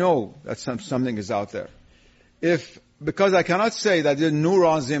do I know that something is out there? Because I cannot say that there are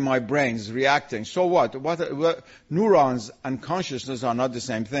neurons in my brains reacting. So what? Neurons and consciousness are not the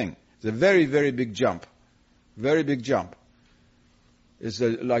same thing. It's a very, very big jump. Very big jump. It's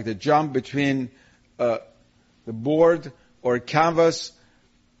like the jump between the board or canvas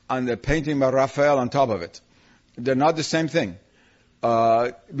and the painting by Raphael on top of it. They're not the same thing.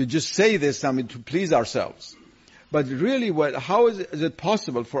 We just say this to please ourselves. But really, how is it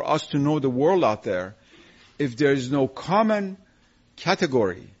possible for us to know the world out there if there is no common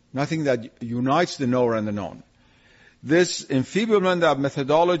category, nothing that unites the knower and the known? This enfeeblement of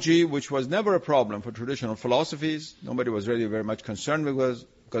methodology, which was never a problem for traditional philosophies, nobody was really very much concerned with it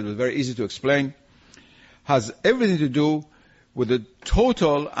because it was very easy to explain, has everything to do with the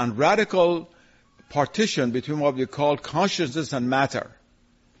total and radical partition between what we call consciousness and matter.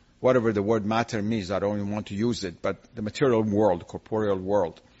 Whatever the word matter means, I don't even want to use it, but the material world, corporeal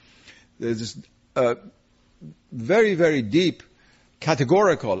world. There's this very, very deep,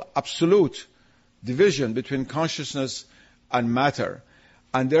 categorical, absolute division between consciousness and matter.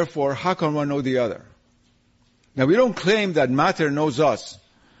 And therefore, how can one know the other? Now, we don't claim that matter knows us.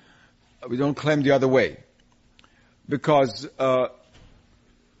 We don't claim the other way. Because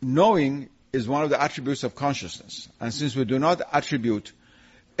knowing is one of the attributes of consciousness. And since we do not attribute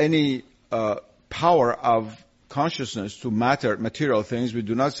any power of consciousness to material things, we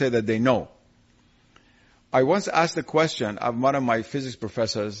do not say that they know. I once asked a question of one of my physics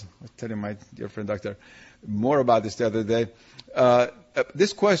professors. I was telling my dear friend Dr. Moore about this the other day.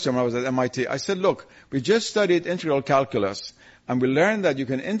 This question, when I was at MIT, I said, look, we just studied integral calculus, and we learned that you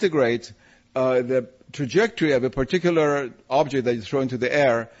can integrate the trajectory of a particular object that you throw into the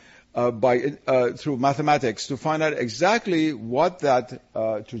air through mathematics to find out exactly what that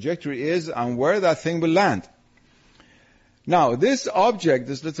trajectory is and where that thing will land. Now, this object,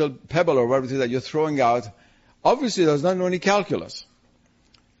 this little pebble or whatever it is that you're throwing out, obviously does not know any calculus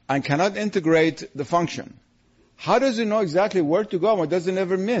and cannot integrate the function. How does it know exactly where to go? Why does it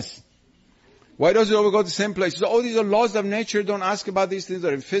never miss? Why does it always go to the same place? So, these are laws of nature. Don't ask about these things.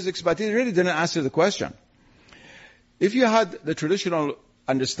 They're in physics. But it really didn't answer the question. If you had the traditional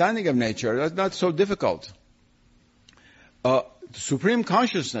understanding of nature, that's not so difficult. Supreme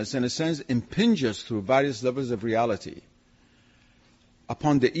consciousness, in a sense, impinges through various levels of reality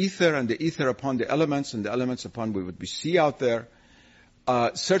upon the ether, and the ether upon the elements, and the elements upon what we see out there,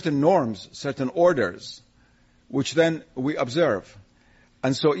 certain norms, certain orders, which then we observe.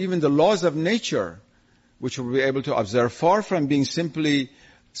 And so even the laws of nature, which we'll be able to observe, far from being simply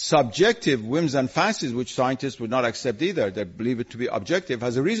subjective whims and fancies, which scientists would not accept either, they believe it to be objective,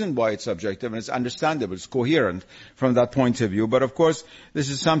 has a reason why it's subjective, and it's understandable, it's coherent from that point of view. But of course, this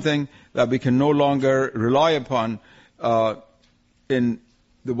is something that we can no longer rely upon in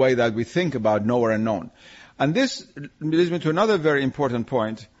the way that we think about knower and known. And this leads me to another very important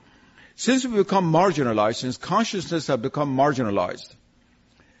point. Since we become marginalized, since consciousness has become marginalized,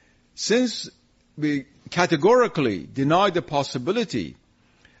 since we categorically deny the possibility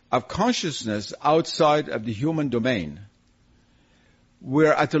of consciousness outside of the human domain,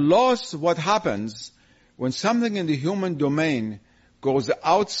 we're at a loss what happens when something in the human domain goes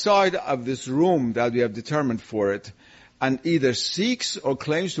outside of this room that we have determined for it and either seeks or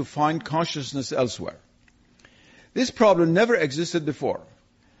claims to find consciousness elsewhere. This problem never existed before.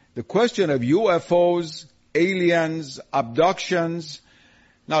 The question of UFOs, aliens, abductions.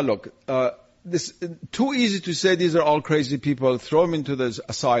 Now look, this too easy to say these are all crazy people, throw them into the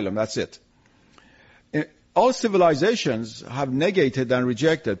asylum, that's it. All civilizations have negated and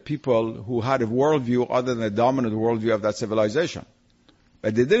rejected people who had a worldview other than the dominant worldview of that civilization.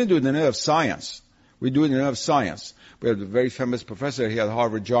 But they didn't do it in the name of science. We do it in the name of science. We have a very famous professor here at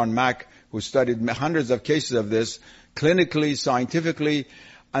Harvard, John Mack, who studied hundreds of cases of this clinically, scientifically.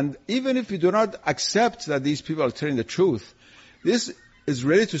 And even if we do not accept that these people are telling the truth, this is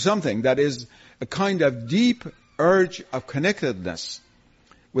related to something that is a kind of deep urge of connectedness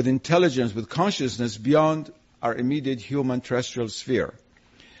with intelligence, with consciousness beyond our immediate human terrestrial sphere.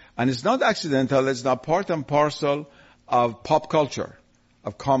 And it's not accidental, it's not part and parcel of pop culture,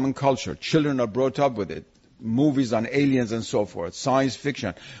 of common culture. Children are brought up with it. Movies on aliens and so forth, science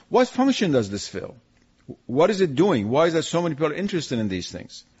fiction. What function does this fill? What is it doing? Why is there so many people interested in these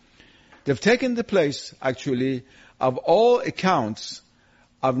things? They've taken the place, actually, of all accounts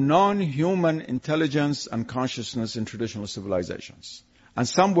of non-human intelligence and consciousness in traditional civilizations. And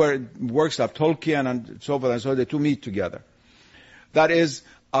somewhere works of Tolkien and so forth and so they two meet together. That is,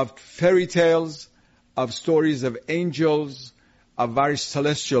 of fairy tales, of stories of angels, of various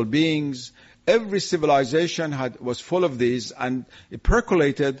celestial beings. Every civilization was full of these, and it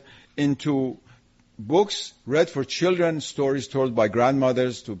percolated into books read for children, stories told by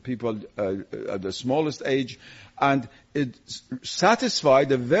grandmothers to people at the smallest age, and it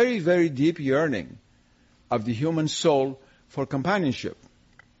satisfied a very, very deep yearning of the human soul for companionship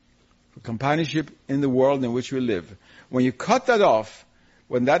in the world in which we live. When you cut that off,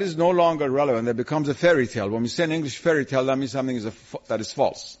 when that is no longer relevant, that becomes a fairy tale. When we say in English fairy tale, that means something that is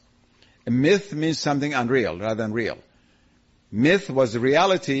false. A myth means something unreal rather than real. Myth was the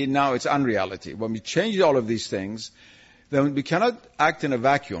reality, now it's unreality. When we change all of these things, then we cannot act in a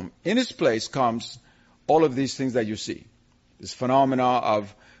vacuum. In its place comes all of these things that you see. This phenomena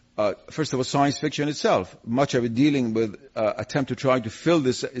of, first of all, science fiction itself. Much of it dealing with attempt to try to fill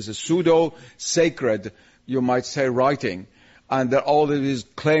this is a pseudo-sacred, you might say, writing. And there are all of these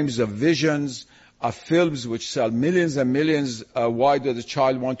claims of visions, of films which sell millions and millions. Why does the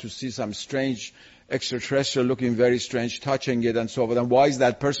child want to see some strange extraterrestrial looking very strange, touching it and so forth? And why is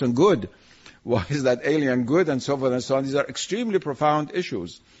that person good? Why is that alien good? And so forth and so on. These are extremely profound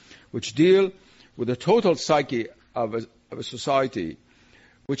issues which deal with the total psyche of a society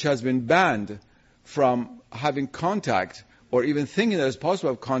which has been banned from having contact or even thinking that it's possible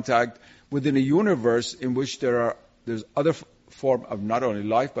to have contact within a universe in which there's other form of not only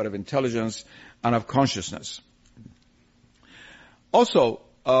life but of intelligence and of consciousness. Also,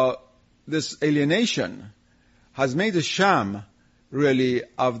 this alienation has made a sham, really,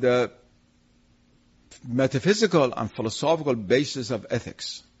 of the metaphysical and philosophical basis of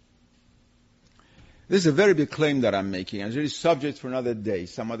ethics. This is a very big claim that I'm making, and it's really subject for another day.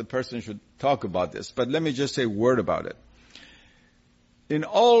 Some other person should talk about this, but let me just say a word about it. In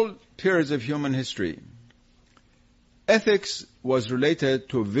all periods of human history, ethics was related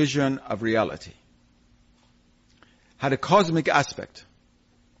to a vision of reality, had a cosmic aspect.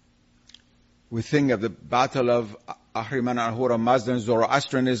 We think of the battle of Ahriman and Ahura Mazda,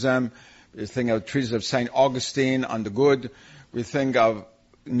 Zoroastrianism. We think of the treatise of St. Augustine on the good. We think of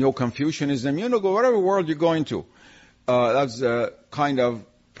Neo-Confucianism. You know, whatever world you go into, that's a kind of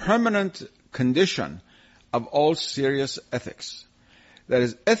permanent condition of all serious ethics. That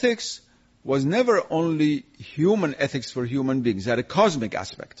is, ethics was never only human ethics for human beings. It had a cosmic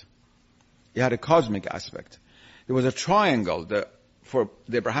aspect. It had a cosmic aspect. It was a triangle, for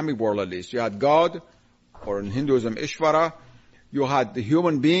the Abrahamic world at least. You had God, or in Hinduism, Ishvara. You had the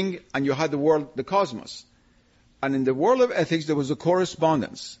human being, and you had the world, the cosmos. And in the world of ethics, there was a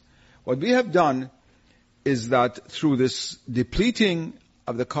correspondence. What we have done is that through this depleting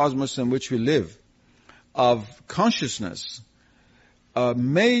of the cosmos in which we live, of consciousness,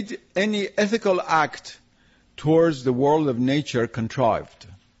 made any ethical act towards the world of nature contrived.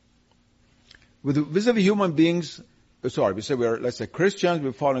 Vis-a-vis human beings, we say let's say Christians,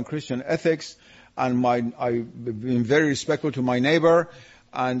 we follow Christian ethics, and I've been very respectful to my neighbor,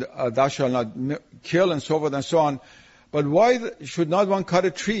 and thou shalt not kill, and so forth and so on. But why should not one cut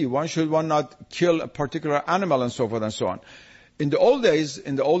a tree? Why should one not kill a particular animal, and so forth and so on? In the old days,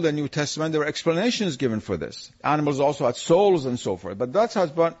 in the Old and New Testament, there were explanations given for this. Animals also had souls and so forth, but that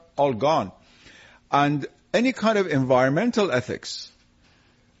has been all gone. And any kind of environmental ethics,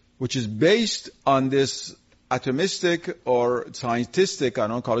 which is based on this atomistic or scientific, I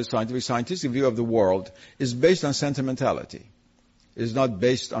don't call it scientific view of the world, is based on sentimentality. It is not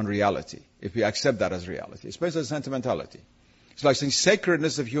based on reality, if we accept that as reality. It's based on sentimentality. It's like saying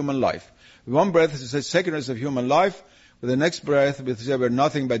sacredness of human life. With one breath, it says sacredness of human life. With the next breath, we say we're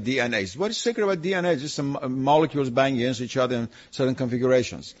nothing but DNA. What is sacred about DNA? It's just some molecules banging against each other in certain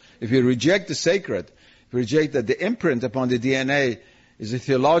configurations. If you reject the sacred, if you reject that the imprint upon the DNA is a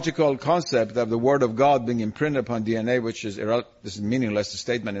theological concept of the Word of God being imprinted upon DNA, which is this is meaningless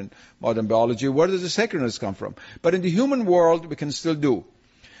statement in modern biology. Where does the sacredness come from? But in the human world, we can still do.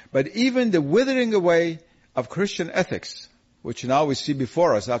 But even the withering away of Christian ethics, which now we see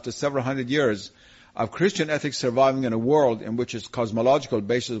before us after several hundred years of Christian ethics surviving in a world in which its cosmological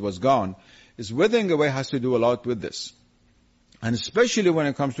basis was gone, is withering away has to do a lot with this. And especially when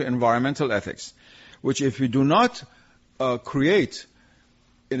it comes to environmental ethics, which if we do not create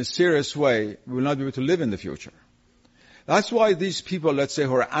in a serious way, we will not be able to live in the future. That's why these people, let's say,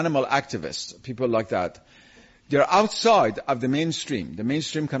 who are animal activists, people like that, they're outside of the mainstream. The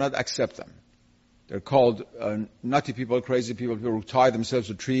mainstream cannot accept them. They're called nutty people, crazy people, people who tie themselves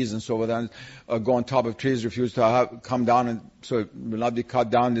to trees and so forth, and go on top of trees, refuse to come down, and so it will not be cut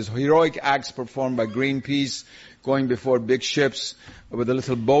down. These heroic acts performed by Greenpeace, going before big ships with the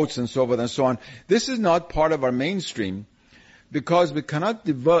little boats and so forth and so on. This is not part of our mainstream, because we cannot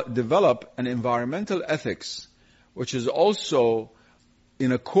develop an environmental ethics which is also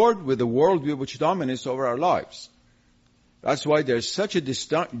in accord with the worldview which dominates over our lives. That's why there's such a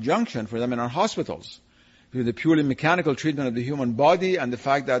disjunction for them in our hospitals, between the purely mechanical treatment of the human body and the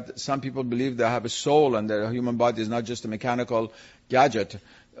fact that some people believe they have a soul and the human body is not just a mechanical gadget,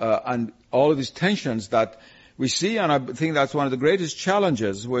 and all of these tensions that we see. And I think that's one of the greatest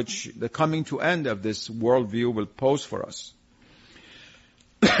challenges which the coming to end of this worldview will pose for us.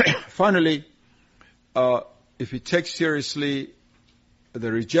 Finally, if we take seriously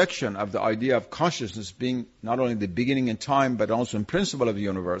the rejection of the idea of consciousness being not only the beginning in time but also in principle of the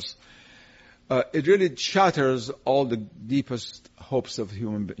universe, it really shatters all the deepest hopes of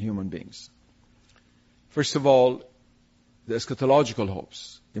human beings. First of all, the eschatological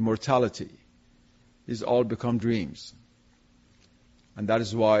hopes, immortality, these all become dreams. And that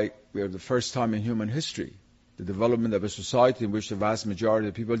is why we are the first time in human history, the development of a society in which the vast majority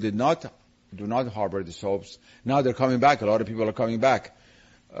of people do not harbor these hopes. Now they're coming back. A lot of people are coming back.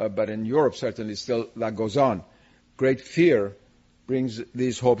 But in Europe, certainly, still that goes on. Great fear brings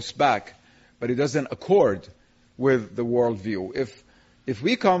these hopes back, but it doesn't accord with the worldview. If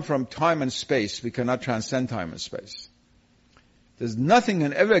we come from time and space, we cannot transcend time and space. There's nothing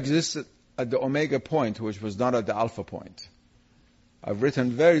that ever existed at the omega point which was not at the alpha point. I've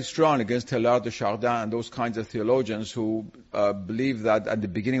written very strong against Teilhard de Chardin and those kinds of theologians who believe that at the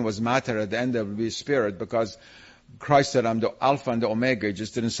beginning was matter, at the end there will be spirit, because Christ said, I'm the Alpha and the Omega. He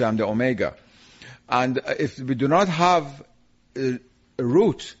just didn't say I'm the Omega. And if we do not have a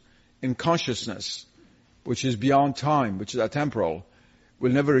root in consciousness, which is beyond time, which is atemporal,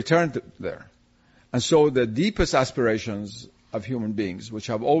 we'll never return to there. And so the deepest aspirations of human beings, which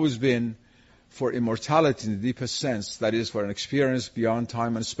have always been for immortality in the deepest sense, that is, for an experience beyond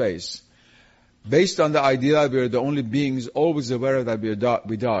time and space, based on the idea that we are the only beings always aware that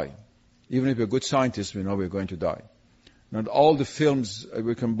we die. Even if we're good scientists, we know we're going to die. Not all the films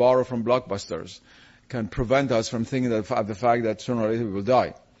we can borrow from blockbusters can prevent us from thinking of the fact that sooner or later we will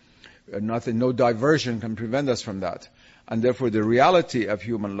die. No diversion can prevent us from that. And therefore the reality of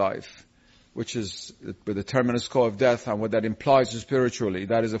human life, which is with the terminus quo of death and what that implies spiritually,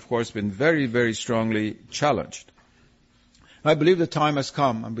 that has of course been very, very strongly challenged. I believe the time has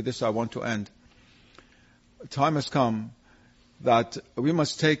come, and with this I want to end. Time has come that we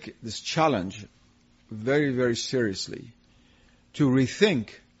must take this challenge very, very seriously, to rethink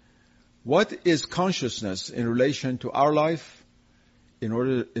what is consciousness in relation to our life, in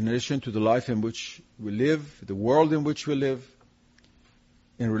relation to the life in which we live, the world in which we live,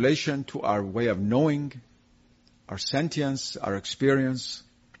 in relation to our way of knowing, our sentience, our experience,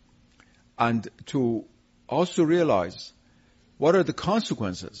 and to also realize what are the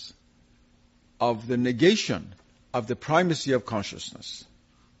consequences of the negation of the primacy of consciousness.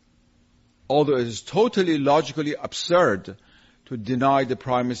 Although it is totally logically absurd to deny the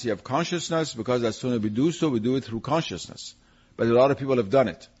primacy of consciousness, because as soon as we do so, we do it through consciousness. But a lot of people have done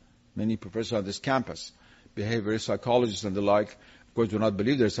it. Many professors on this campus, behavioral psychologists and the like, of course, do not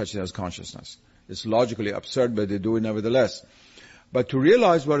believe there is such thing as consciousness. It's logically absurd, but they do it nevertheless. But to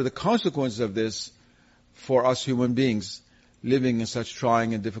realize what are the consequences of this for us human beings living in such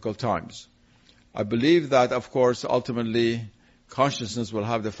trying and difficult times. I believe that, of course, ultimately, consciousness will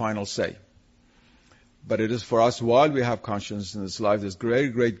have the final say. But it is for us, while we have consciousness in this life, this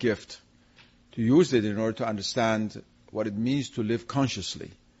great, great gift to use it in order to understand what it means to live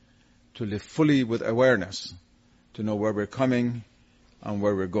consciously, to live fully with awareness, to know where we're coming and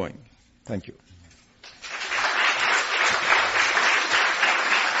where we're going. Thank you.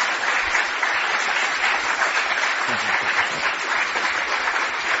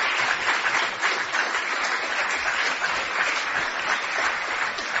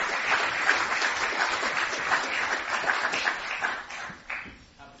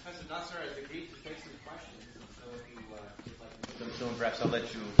 Perhaps I'll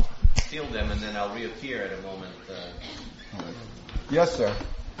let you field them, and then I'll reappear at a moment. Yes, sir.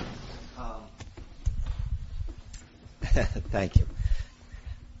 Thank you.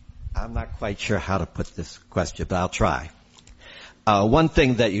 I'm not quite sure how to put this question, but I'll try. One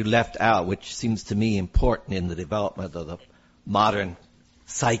thing that you left out, which seems to me important in the development of the modern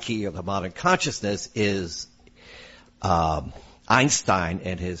psyche or the modern consciousness, is Einstein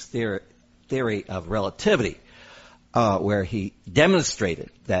and his theory of relativity. Where he demonstrated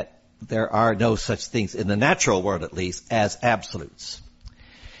that there are no such things, in the natural world at least, as absolutes.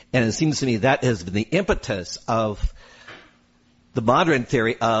 And it seems to me that has been the impetus of the modern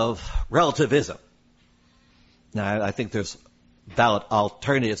theory of relativism. Now, I think there's valid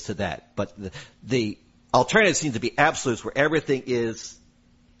alternatives to that, but the alternatives seem to be absolutes where everything is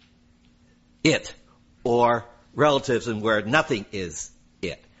it, or relativism where nothing is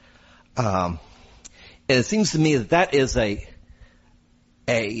it. And it seems to me that that is a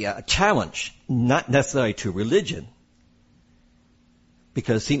challenge, not necessarily to religion,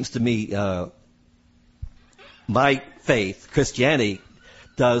 because it seems to me my faith, Christianity,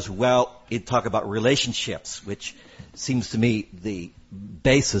 does well in talk about relationships, which seems to me the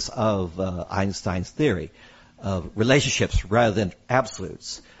basis of Einstein's theory of relationships rather than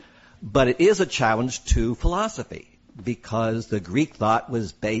absolutes. But it is a challenge to philosophy, because the Greek thought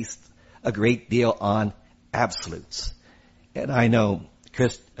was based a great deal on absolutes. And I know,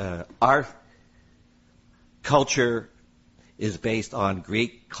 our culture is based on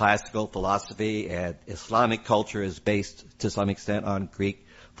Greek classical philosophy, and Islamic culture is based to some extent on Greek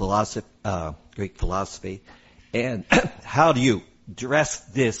philosophy. And how do you address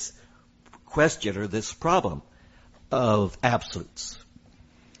this question or this problem of absolutes?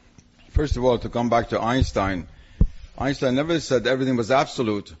 First of all, to come back to Einstein never said everything was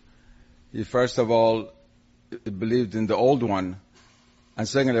absolute. He first of all believed in the old one. And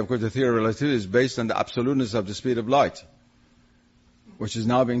secondly, of course, the theory of relativity is based on the absoluteness of the speed of light, which is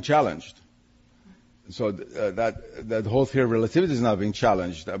now being challenged. So that whole theory of relativity is now being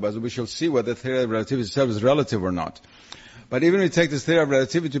challenged. But we shall see whether the theory of relativity itself is relative or not. But even if we take this theory of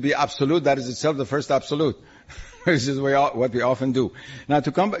relativity to be absolute, that is itself the first absolute, which is what we often do. Now,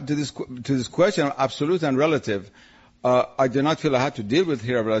 to come back to this question of absolute and relative, I do not feel I had to deal with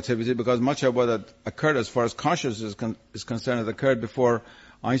theory of relativity, because much of what had occurred as far as consciousness is concerned had occurred before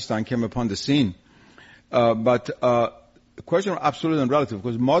Einstein came upon the scene. But the question of absolute and relative,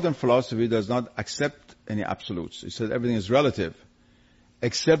 because modern philosophy does not accept any absolutes. It says everything is relative,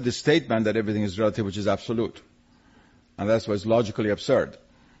 except the statement that everything is relative, which is absolute. And that's why it's logically absurd.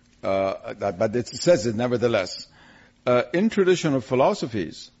 But it says it nevertheless. In traditional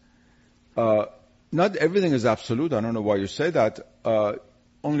philosophies, not everything is absolute. I don't know why you say that.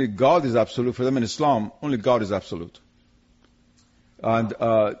 Only God is absolute. For them in Islam, only God is absolute. And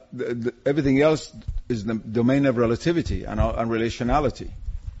everything else is the domain of relativity and relationality.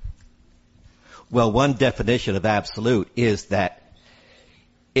 Well, one definition of absolute is that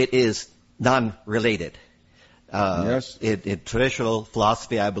it is non-related. Yes. In traditional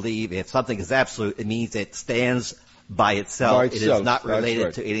philosophy, I believe, if something is absolute, it means it stands by itself. It is not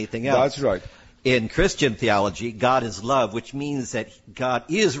related to anything else. That's right. In Christian theology, God is love, which means that God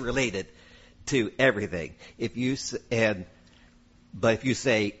is related to everything. But if you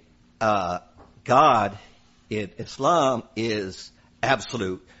say God in Islam is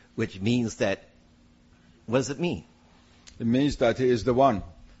absolute, which means that What does it mean? It means that He is the one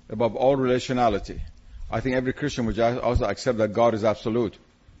above all relationality. I think every Christian would also accept that God is absolute.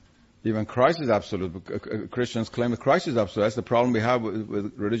 Even Christ is absolute. Christians claim that Christ is absolute. That's the problem we have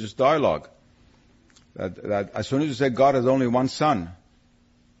with religious dialogue. That as soon as you say God has only one Son,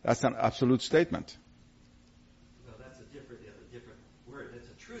 that's an absolute statement. No, that's a different word. That's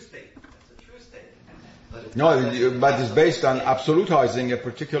a true statement. That's a true statement. No, but it's based on absolutizing a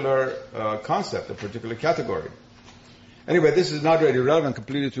particular concept, a particular category. Anyway, this is not really relevant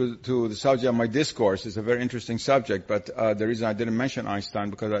completely to the subject of my discourse. It's a very interesting subject, but the reason I didn't mention Einstein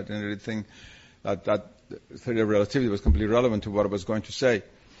because I didn't really think that theory of relativity was completely relevant to what I was going to say.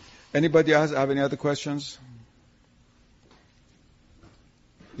 Anybody else have any other questions?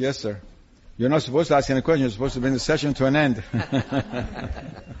 Yes, sir. You're not supposed to ask any questions. You're supposed to bring the session to an end.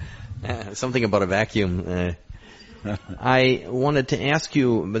 Something about a vacuum. I wanted to ask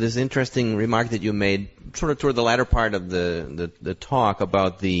you about this interesting remark that you made sort of toward the latter part of the talk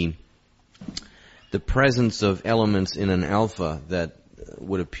about the presence of elements in an alpha that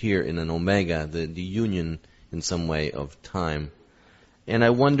would appear in an omega, the union in some way of time. And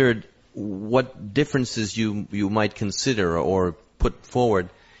I wondered what differences you might consider or put forward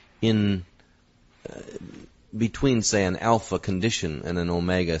in between, say, an alpha condition and an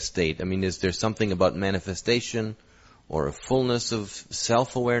omega state. I mean, is there something about manifestation or a fullness of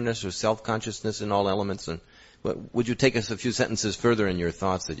self-awareness or self-consciousness in all elements? And would you take us a few sentences further in your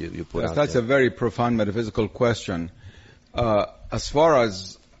thoughts that you put out that's there? A very profound metaphysical question. As far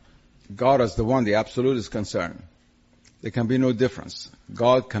as God as the one, the absolute, is concerned, there can be no difference.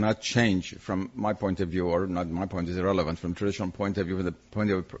 God cannot change from my point of view, or not my point is irrelevant, from traditional point of view, from the point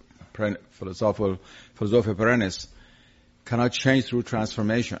of view Philosophia Perennis, cannot change through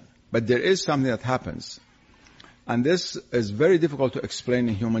transformation. But there is something that happens. And this is very difficult to explain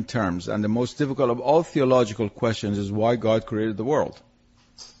in human terms. And the most difficult of all theological questions is why God created the world.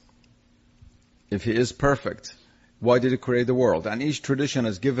 If He is perfect, why did He create the world? And each tradition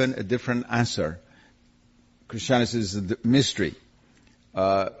has given a different answer. Christianity is a mystery.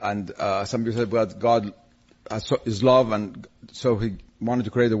 And some people say, well, God is love, and so He wanted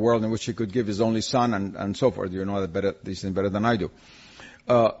to create a world in which He could give His only Son, and so forth. You know these things better than I do.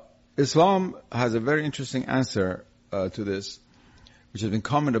 Islam has a very interesting answer to this, which has been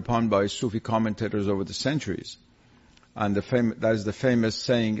commented upon by Sufi commentators over the centuries. And that is the famous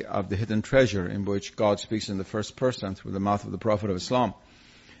saying of the hidden treasure, in which God speaks in the first person through the mouth of the Prophet of Islam,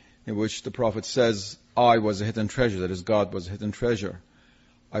 in which the Prophet says, I was a hidden treasure, that is, God was a hidden treasure.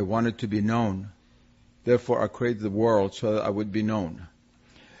 I wanted to be known. Therefore, I created the world so that I would be known.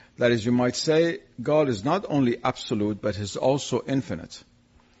 That is, you might say, God is not only absolute, but He is also infinite.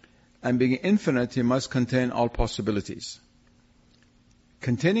 And being infinite, He must contain all possibilities.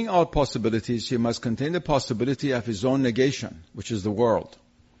 Containing all possibilities, He must contain the possibility of His own negation, which is the world.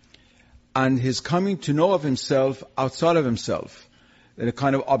 And His coming to know of Himself outside of Himself, in a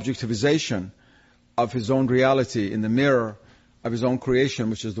kind of objectivization of His own reality in the mirror of His own creation,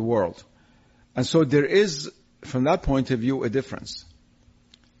 which is the world. And so there is, from that point of view, a difference.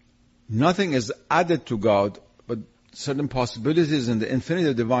 Nothing is added to God, but certain possibilities in the infinity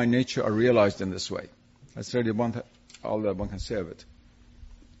of divine nature are realized in this way. That's really all that one can say of it.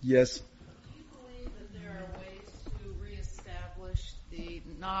 Yes? Do you believe that there are ways to reestablish the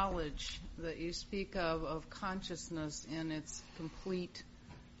knowledge that you speak of consciousness in its complete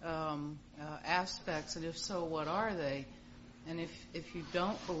aspects? And if so, what are they? And if you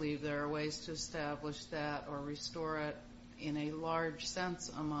don't believe there are ways to establish that or restore it in a large sense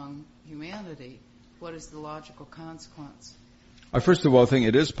among humanity, what is the logical consequence? I first of all think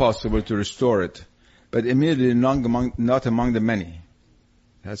it is possible to restore it, but immediately not among the many.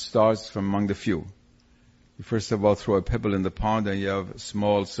 That starts from among the few. You first of all throw a pebble in the pond and you have a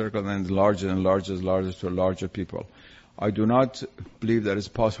small circle, and larger and larger and larger to a larger people. I do not believe that it's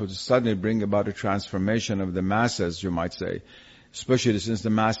possible to suddenly bring about a transformation of the masses, you might say, especially since the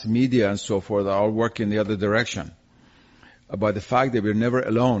mass media and so forth are all working the other direction. By the fact that we're never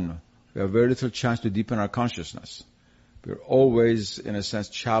alone, we have very little chance to deepen our consciousness. We're always, in a sense,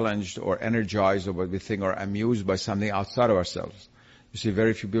 challenged or energized or what we think or amused by something outside of ourselves. You see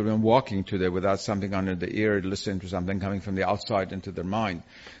very few people walking today without something under the ear, listening to something coming from the outside into their mind.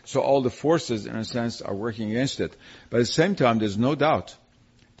 So all the forces, in a sense, are working against it. But at the same time, there's no doubt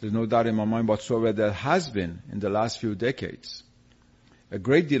in my mind whatsoever that has been, in the last few decades, a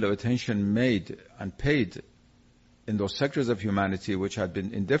great deal of attention made and paid in those sectors of humanity which had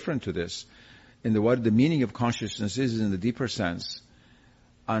been indifferent to this, in what the meaning of consciousness is in the deeper sense,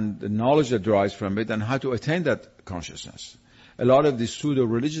 and the knowledge that derives from it, and how to attain that consciousness. A lot of these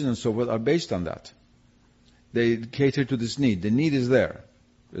pseudo-religions and so forth are based on that. they cater to this need. The need is there.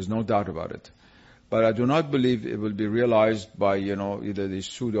 There's no doubt about it. But I do not believe it will be realized by, either these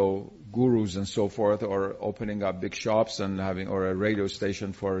pseudo gurus and so forth, or opening up big shops and or a radio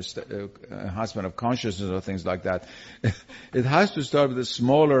station for enhancement of consciousness or things like that. It has to start with the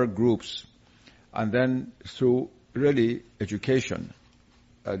smaller groups, and then through really education.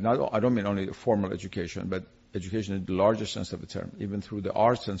 I don't mean only formal education, but education in the larger sense of the term, even through the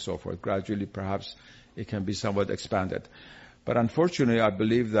arts and so forth. Gradually, perhaps it can be somewhat expanded. But unfortunately, I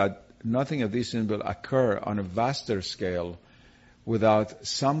believe that nothing of these things will occur on a vaster scale without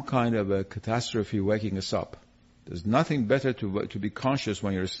some kind of a catastrophe waking us up. There's nothing better to be conscious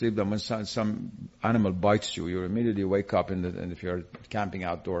when you're asleep than when some animal bites you. You immediately wake up, and if you're camping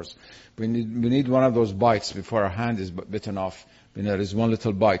outdoors. We need one of those bites before our hand is bitten off. There is one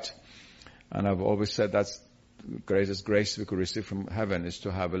little bite. And I've always said that's the greatest grace we could receive from heaven, is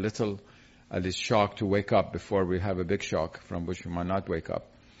to have a little, at least, shock to wake up before we have a big shock from which we might not wake up.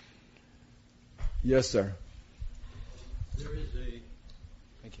 Yes, sir.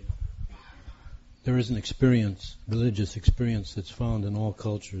 There is an experience, religious experience, that's found in all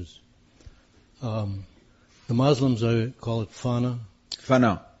cultures. The Muslims call it fana.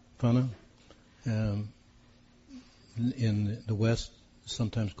 Fana. In the West,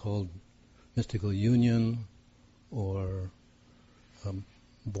 sometimes called mystical union, or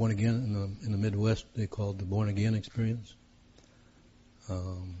born again. In the Midwest, they call it the born again experience.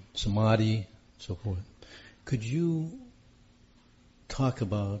 Samadhi, so forth. Could you talk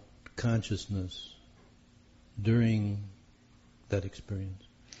about consciousness during that experience?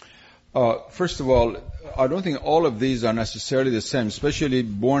 First of all, I don't think all of these are necessarily the same, especially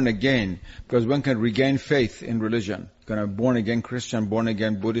born again, because one can regain faith in religion. Kind of born again Christian, born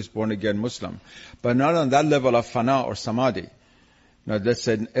again Buddhist, born again Muslim, but not on that level of fana or samadhi. Now, let's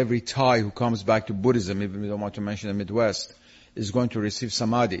say every Thai who comes back to Buddhism, even we don't want to mention the Midwest, is going to receive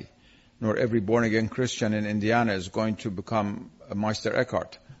samadhi. Nor every born again Christian in Indiana is going to become a Meister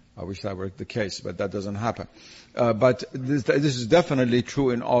Eckhart. I wish that were the case, but that doesn't happen. But this is definitely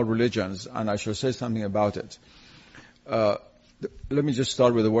true in all religions, and I shall say something about it. Let me just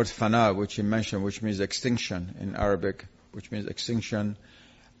start with the word fana, which you mentioned, which means extinction in Arabic, which means extinction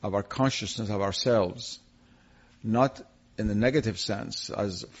of our consciousness of ourselves. Not in the negative sense,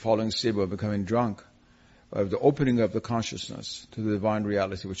 as falling asleep or becoming drunk, of the opening of the consciousness to the divine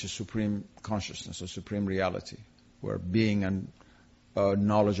reality, which is supreme consciousness or supreme reality, where being and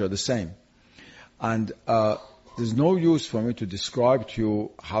knowledge are the same. And there's no use for me to describe to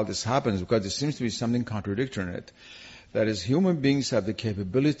you how this happens, because there seems to be something contradictory in it. That is, human beings have the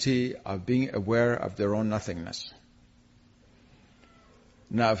capability of being aware of their own nothingness.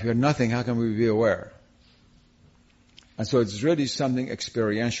 Now, if you're nothing, how can we be aware? And so it's really something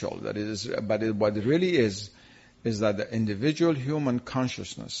experiential. That is, what it really is that the individual human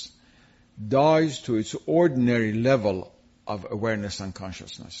consciousness dies to its ordinary level of awareness and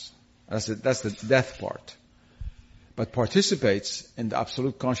consciousness. That's the death part. But participates in the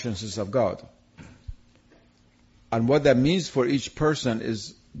absolute consciousness of God. And what that means for each person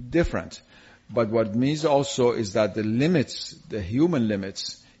is different. But what it means also is that the limits, the human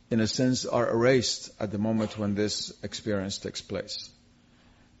limits, in a sense, are erased at the moment when this experience takes place.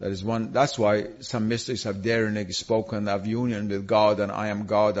 That's why some mystics have daringly spoken of union with God, and I am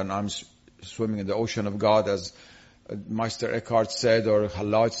God, and I'm swimming in the ocean of God, as Meister Eckhart said, or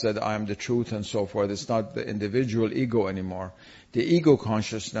Halaj said, I am the truth, and so forth. It's not the individual ego anymore. The ego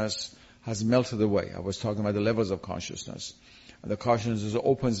consciousness has melted away. I was talking about the levels of consciousness. And the consciousness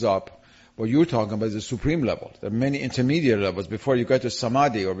opens up. What you're talking about is the supreme level. There are many intermediate levels. Before you get to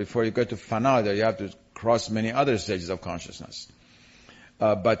samadhi or before you get to fana, you have to cross many other stages of consciousness.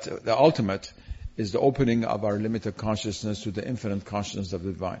 But the ultimate is the opening of our limited consciousness to the infinite consciousness of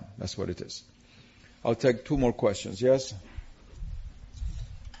the divine. That's what it is. I'll take 2 more questions. Yes?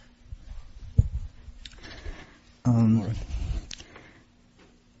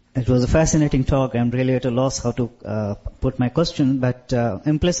 It was a fascinating talk. I'm really at a loss how to put my question, but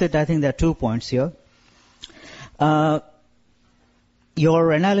implicit, I think there are 2 points here.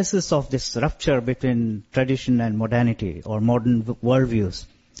 Your analysis of this rupture between tradition and modernity, or modern worldviews,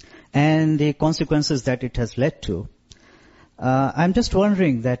 and the consequences that it has led to. I'm just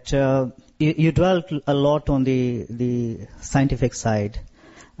wondering that you dwelt a lot on the scientific side,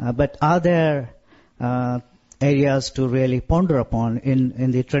 but are there areas to really ponder upon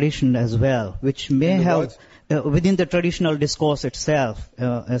in the tradition as well, which may have within the traditional discourse itself,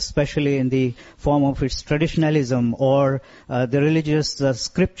 especially in the form of its traditionalism or the religious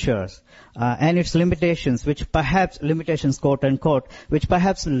scriptures, and its limitations, which perhaps, limitations quote unquote, which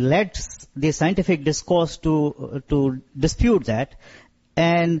perhaps led the scientific discourse to dispute that.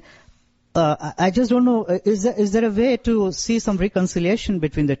 And I just don't know, is there a way to see some reconciliation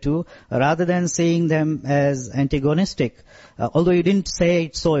between the two rather than seeing them as antagonistic? Although you didn't say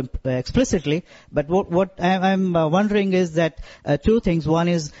it so explicitly, but what I'm wondering is that two things. One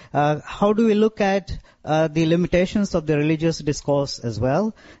is, how do we look at the limitations of the religious discourse as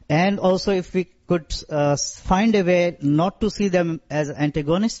well? And also if we could find a way not to see them as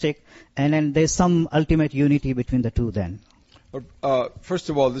antagonistic, and then there's some ultimate unity between the two then. First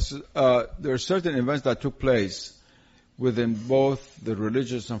of all, there are certain events that took place within both the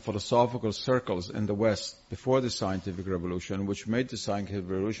religious and philosophical circles in the West before the scientific revolution, which made the scientific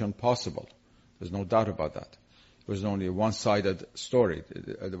revolution possible. There's no doubt about that. It was only a one-sided story.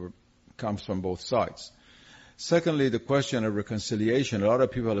 It comes from both sides. Secondly, the question of reconciliation. A lot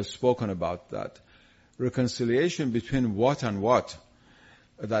of people have spoken about that. Reconciliation between what and what.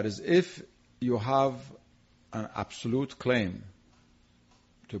 That is, if you have an absolute claim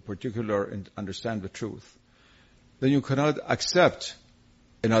to understand the truth, then you cannot accept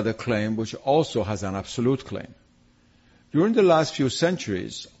another claim which also has an absolute claim. During the last few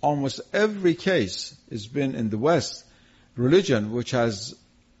centuries, almost every case has been in the West, religion which has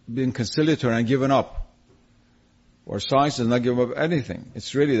been conciliatory and given up, or science has not given up anything.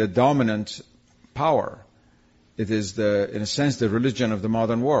 It's really the dominant power. It is, in a sense, the religion of the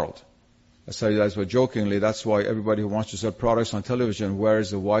modern world. I say that jokingly. That's why everybody who wants to sell products on television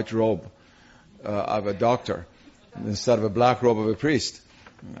wears a white robe of a doctor instead of a black robe of a priest,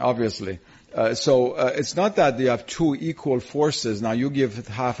 obviously. So it's not that you have two equal forces. Now you give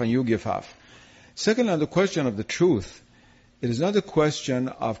half and you give half. Secondly, on the question of the truth, it is not a question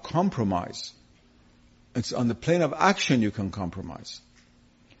of compromise. It's on the plane of action you can compromise.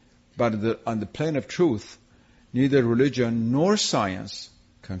 But on the plane of truth, neither religion nor science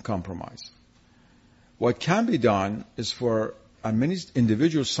can compromise. What can be done is and many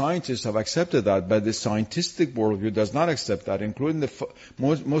individual scientists have accepted that, but the scientific worldview does not accept that, including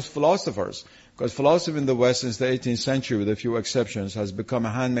most philosophers, because philosophy in the West since the 18th century, with a few exceptions, has become a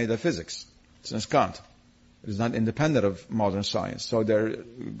handmaid of physics since Kant. It is not independent of modern science, so they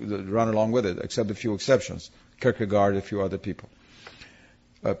run along with it, except a few exceptions, Kierkegaard, a few other people,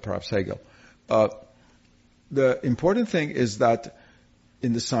 perhaps Hegel. The important thing is that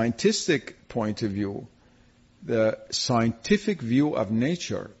in the scientific point of view, the scientific view of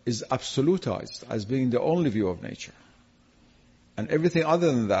nature is absolutized as being the only view of nature. And everything other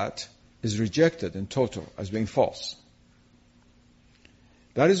than that is rejected in total as being false.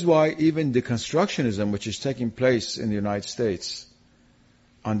 That is why even deconstructionism, which is taking place in the United States,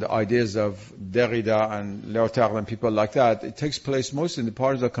 on the ideas of Derrida and Lyotard and people like that, it takes place mostly in the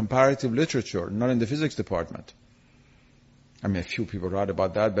part of the comparative literature, not in the physics department. I mean, a few people write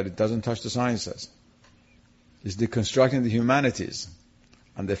about that, but it doesn't touch the sciences. It's deconstructing the humanities.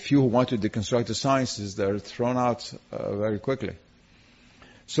 And the few who want to deconstruct the sciences, they're thrown out very quickly.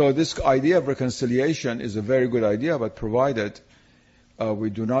 So this idea of reconciliation is a very good idea, but provided we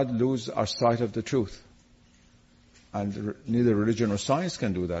do not lose our sight of the truth. And neither religion or science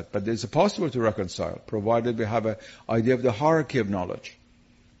can do that. But it's possible to reconcile, provided we have an idea of the hierarchy of knowledge.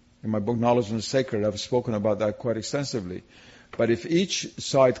 In my book, Knowledge and the Sacred, I've spoken about that quite extensively. But if each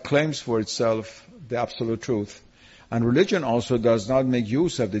side claims for itself the absolute truth, and religion also does not make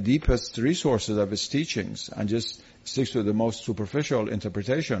use of the deepest resources of its teachings and just sticks to the most superficial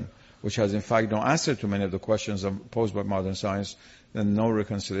interpretation, which has in fact no answer to many of the questions posed by modern science, then no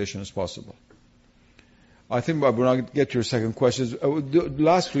reconciliation is possible. I think we're going to get to your second question.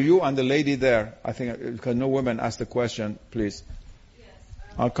 Last to you and the lady there. I think, because no women asked the question, please. Yes.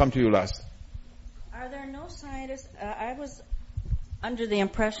 I'll come to you last. Are there no scientists? I was under the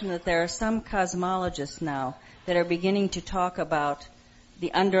impression that there are some cosmologists now that are beginning to talk about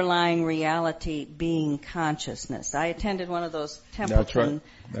the underlying reality being consciousness. I attended one of those Templeton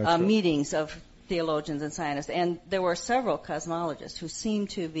meetings of theologians and scientists, and there were several cosmologists who seemed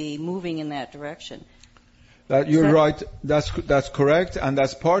to be moving in that direction. You're right. That's correct, and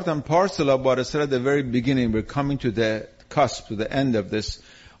that's part and parcel of what I said at the very beginning. We're coming to the cusp, to the end of this,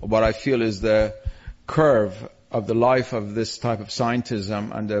 of what I feel is the curve of the life of this type of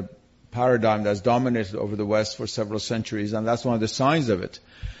scientism and the paradigm that's dominated over the West for several centuries, and that's one of the signs of it.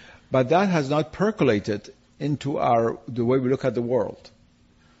 But that has not percolated into the way we look at the world.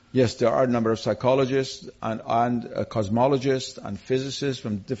 Yes, there are a number of psychologists and cosmologists and physicists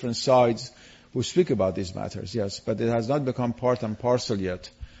from different sides who speak about these matters, yes, but it has not become part and parcel yet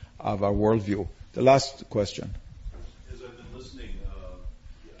of our worldview. The last question. As I've been listening,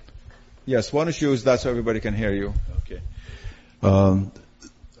 Yes, why don't you use that so everybody can hear you? Okay. I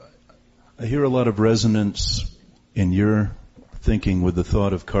hear a lot of resonance in your thinking with the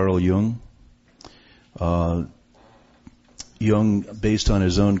thought of Carl Jung. Jung, based on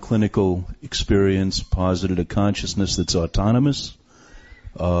his own clinical experience, posited a consciousness that's autonomous.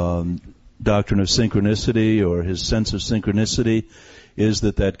 Doctrine of synchronicity, or his sense of synchronicity, is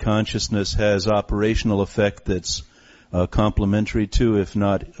that consciousness has operational effect that's complementary to, if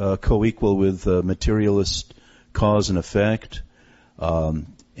not co-equal with, materialist cause and effect.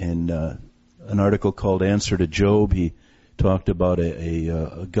 In an article called Answer to Job, he talked about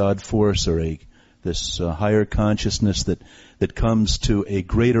a God force, or this higher consciousness that comes to a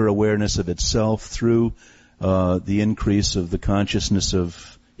greater awareness of itself through the increase of the consciousness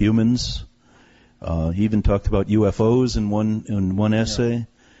of humans. He even talked about UFOs in one essay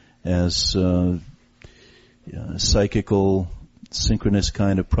as psychical, synchronous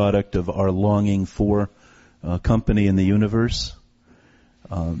kind of product of our longing for company in the universe.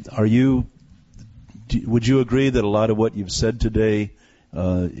 Would you agree that a lot of what you've said today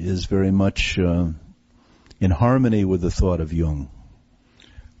is very much in harmony with the thought of Jung?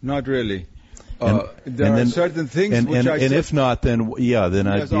 Not really. There are certain things which I said. And if not, then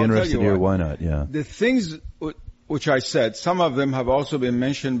I'd be interested to hear why not. Yeah. The things which I said, some of them have also been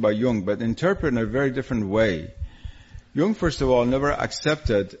mentioned by Jung, but interpreted in a very different way. Jung, first of all, never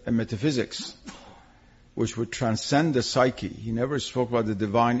accepted a metaphysics which would transcend the psyche. He never spoke about the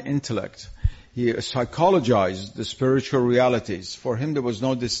divine intellect. He psychologized the spiritual realities. For him, there was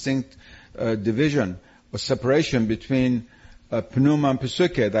no distinct division or separation between pneuma and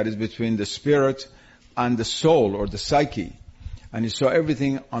psyche, that is between the spirit and the soul or the psyche. And he saw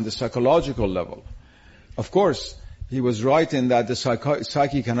everything on the psychological level. Of course, he was right in that the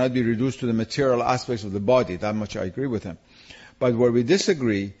psyche cannot be reduced to the material aspects of the body. That much I agree with him. But where we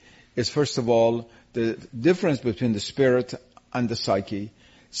disagree is, first of all, the difference between the spirit and the psyche.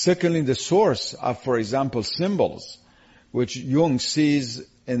 Secondly, the source of, for example, symbols, which Jung sees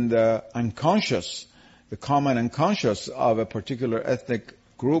in the unconscious, the common unconscious of a particular ethnic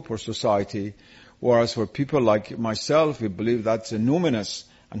group or society, whereas for people like myself, we believe that's a numinous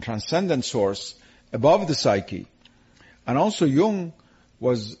and transcendent source above the psyche. And also Jung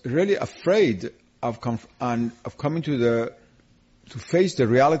was really afraid of coming to face the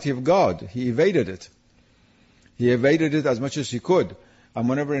reality of God. He evaded it. He evaded it as much as he could. And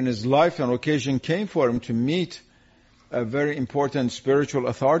whenever in his life an occasion came for him to meet a very important spiritual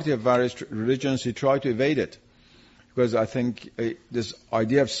authority of various religions, he tried to evade it. Because I think this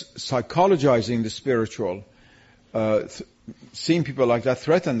idea of psychologizing the spiritual, seeing people like that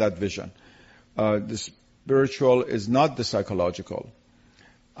threatened that vision. The spiritual is not the psychological.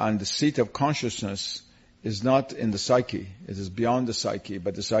 And the seat of consciousness is not in the psyche. It is beyond the psyche,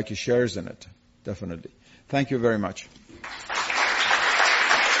 but the psyche shares in it, definitely. Thank you very much.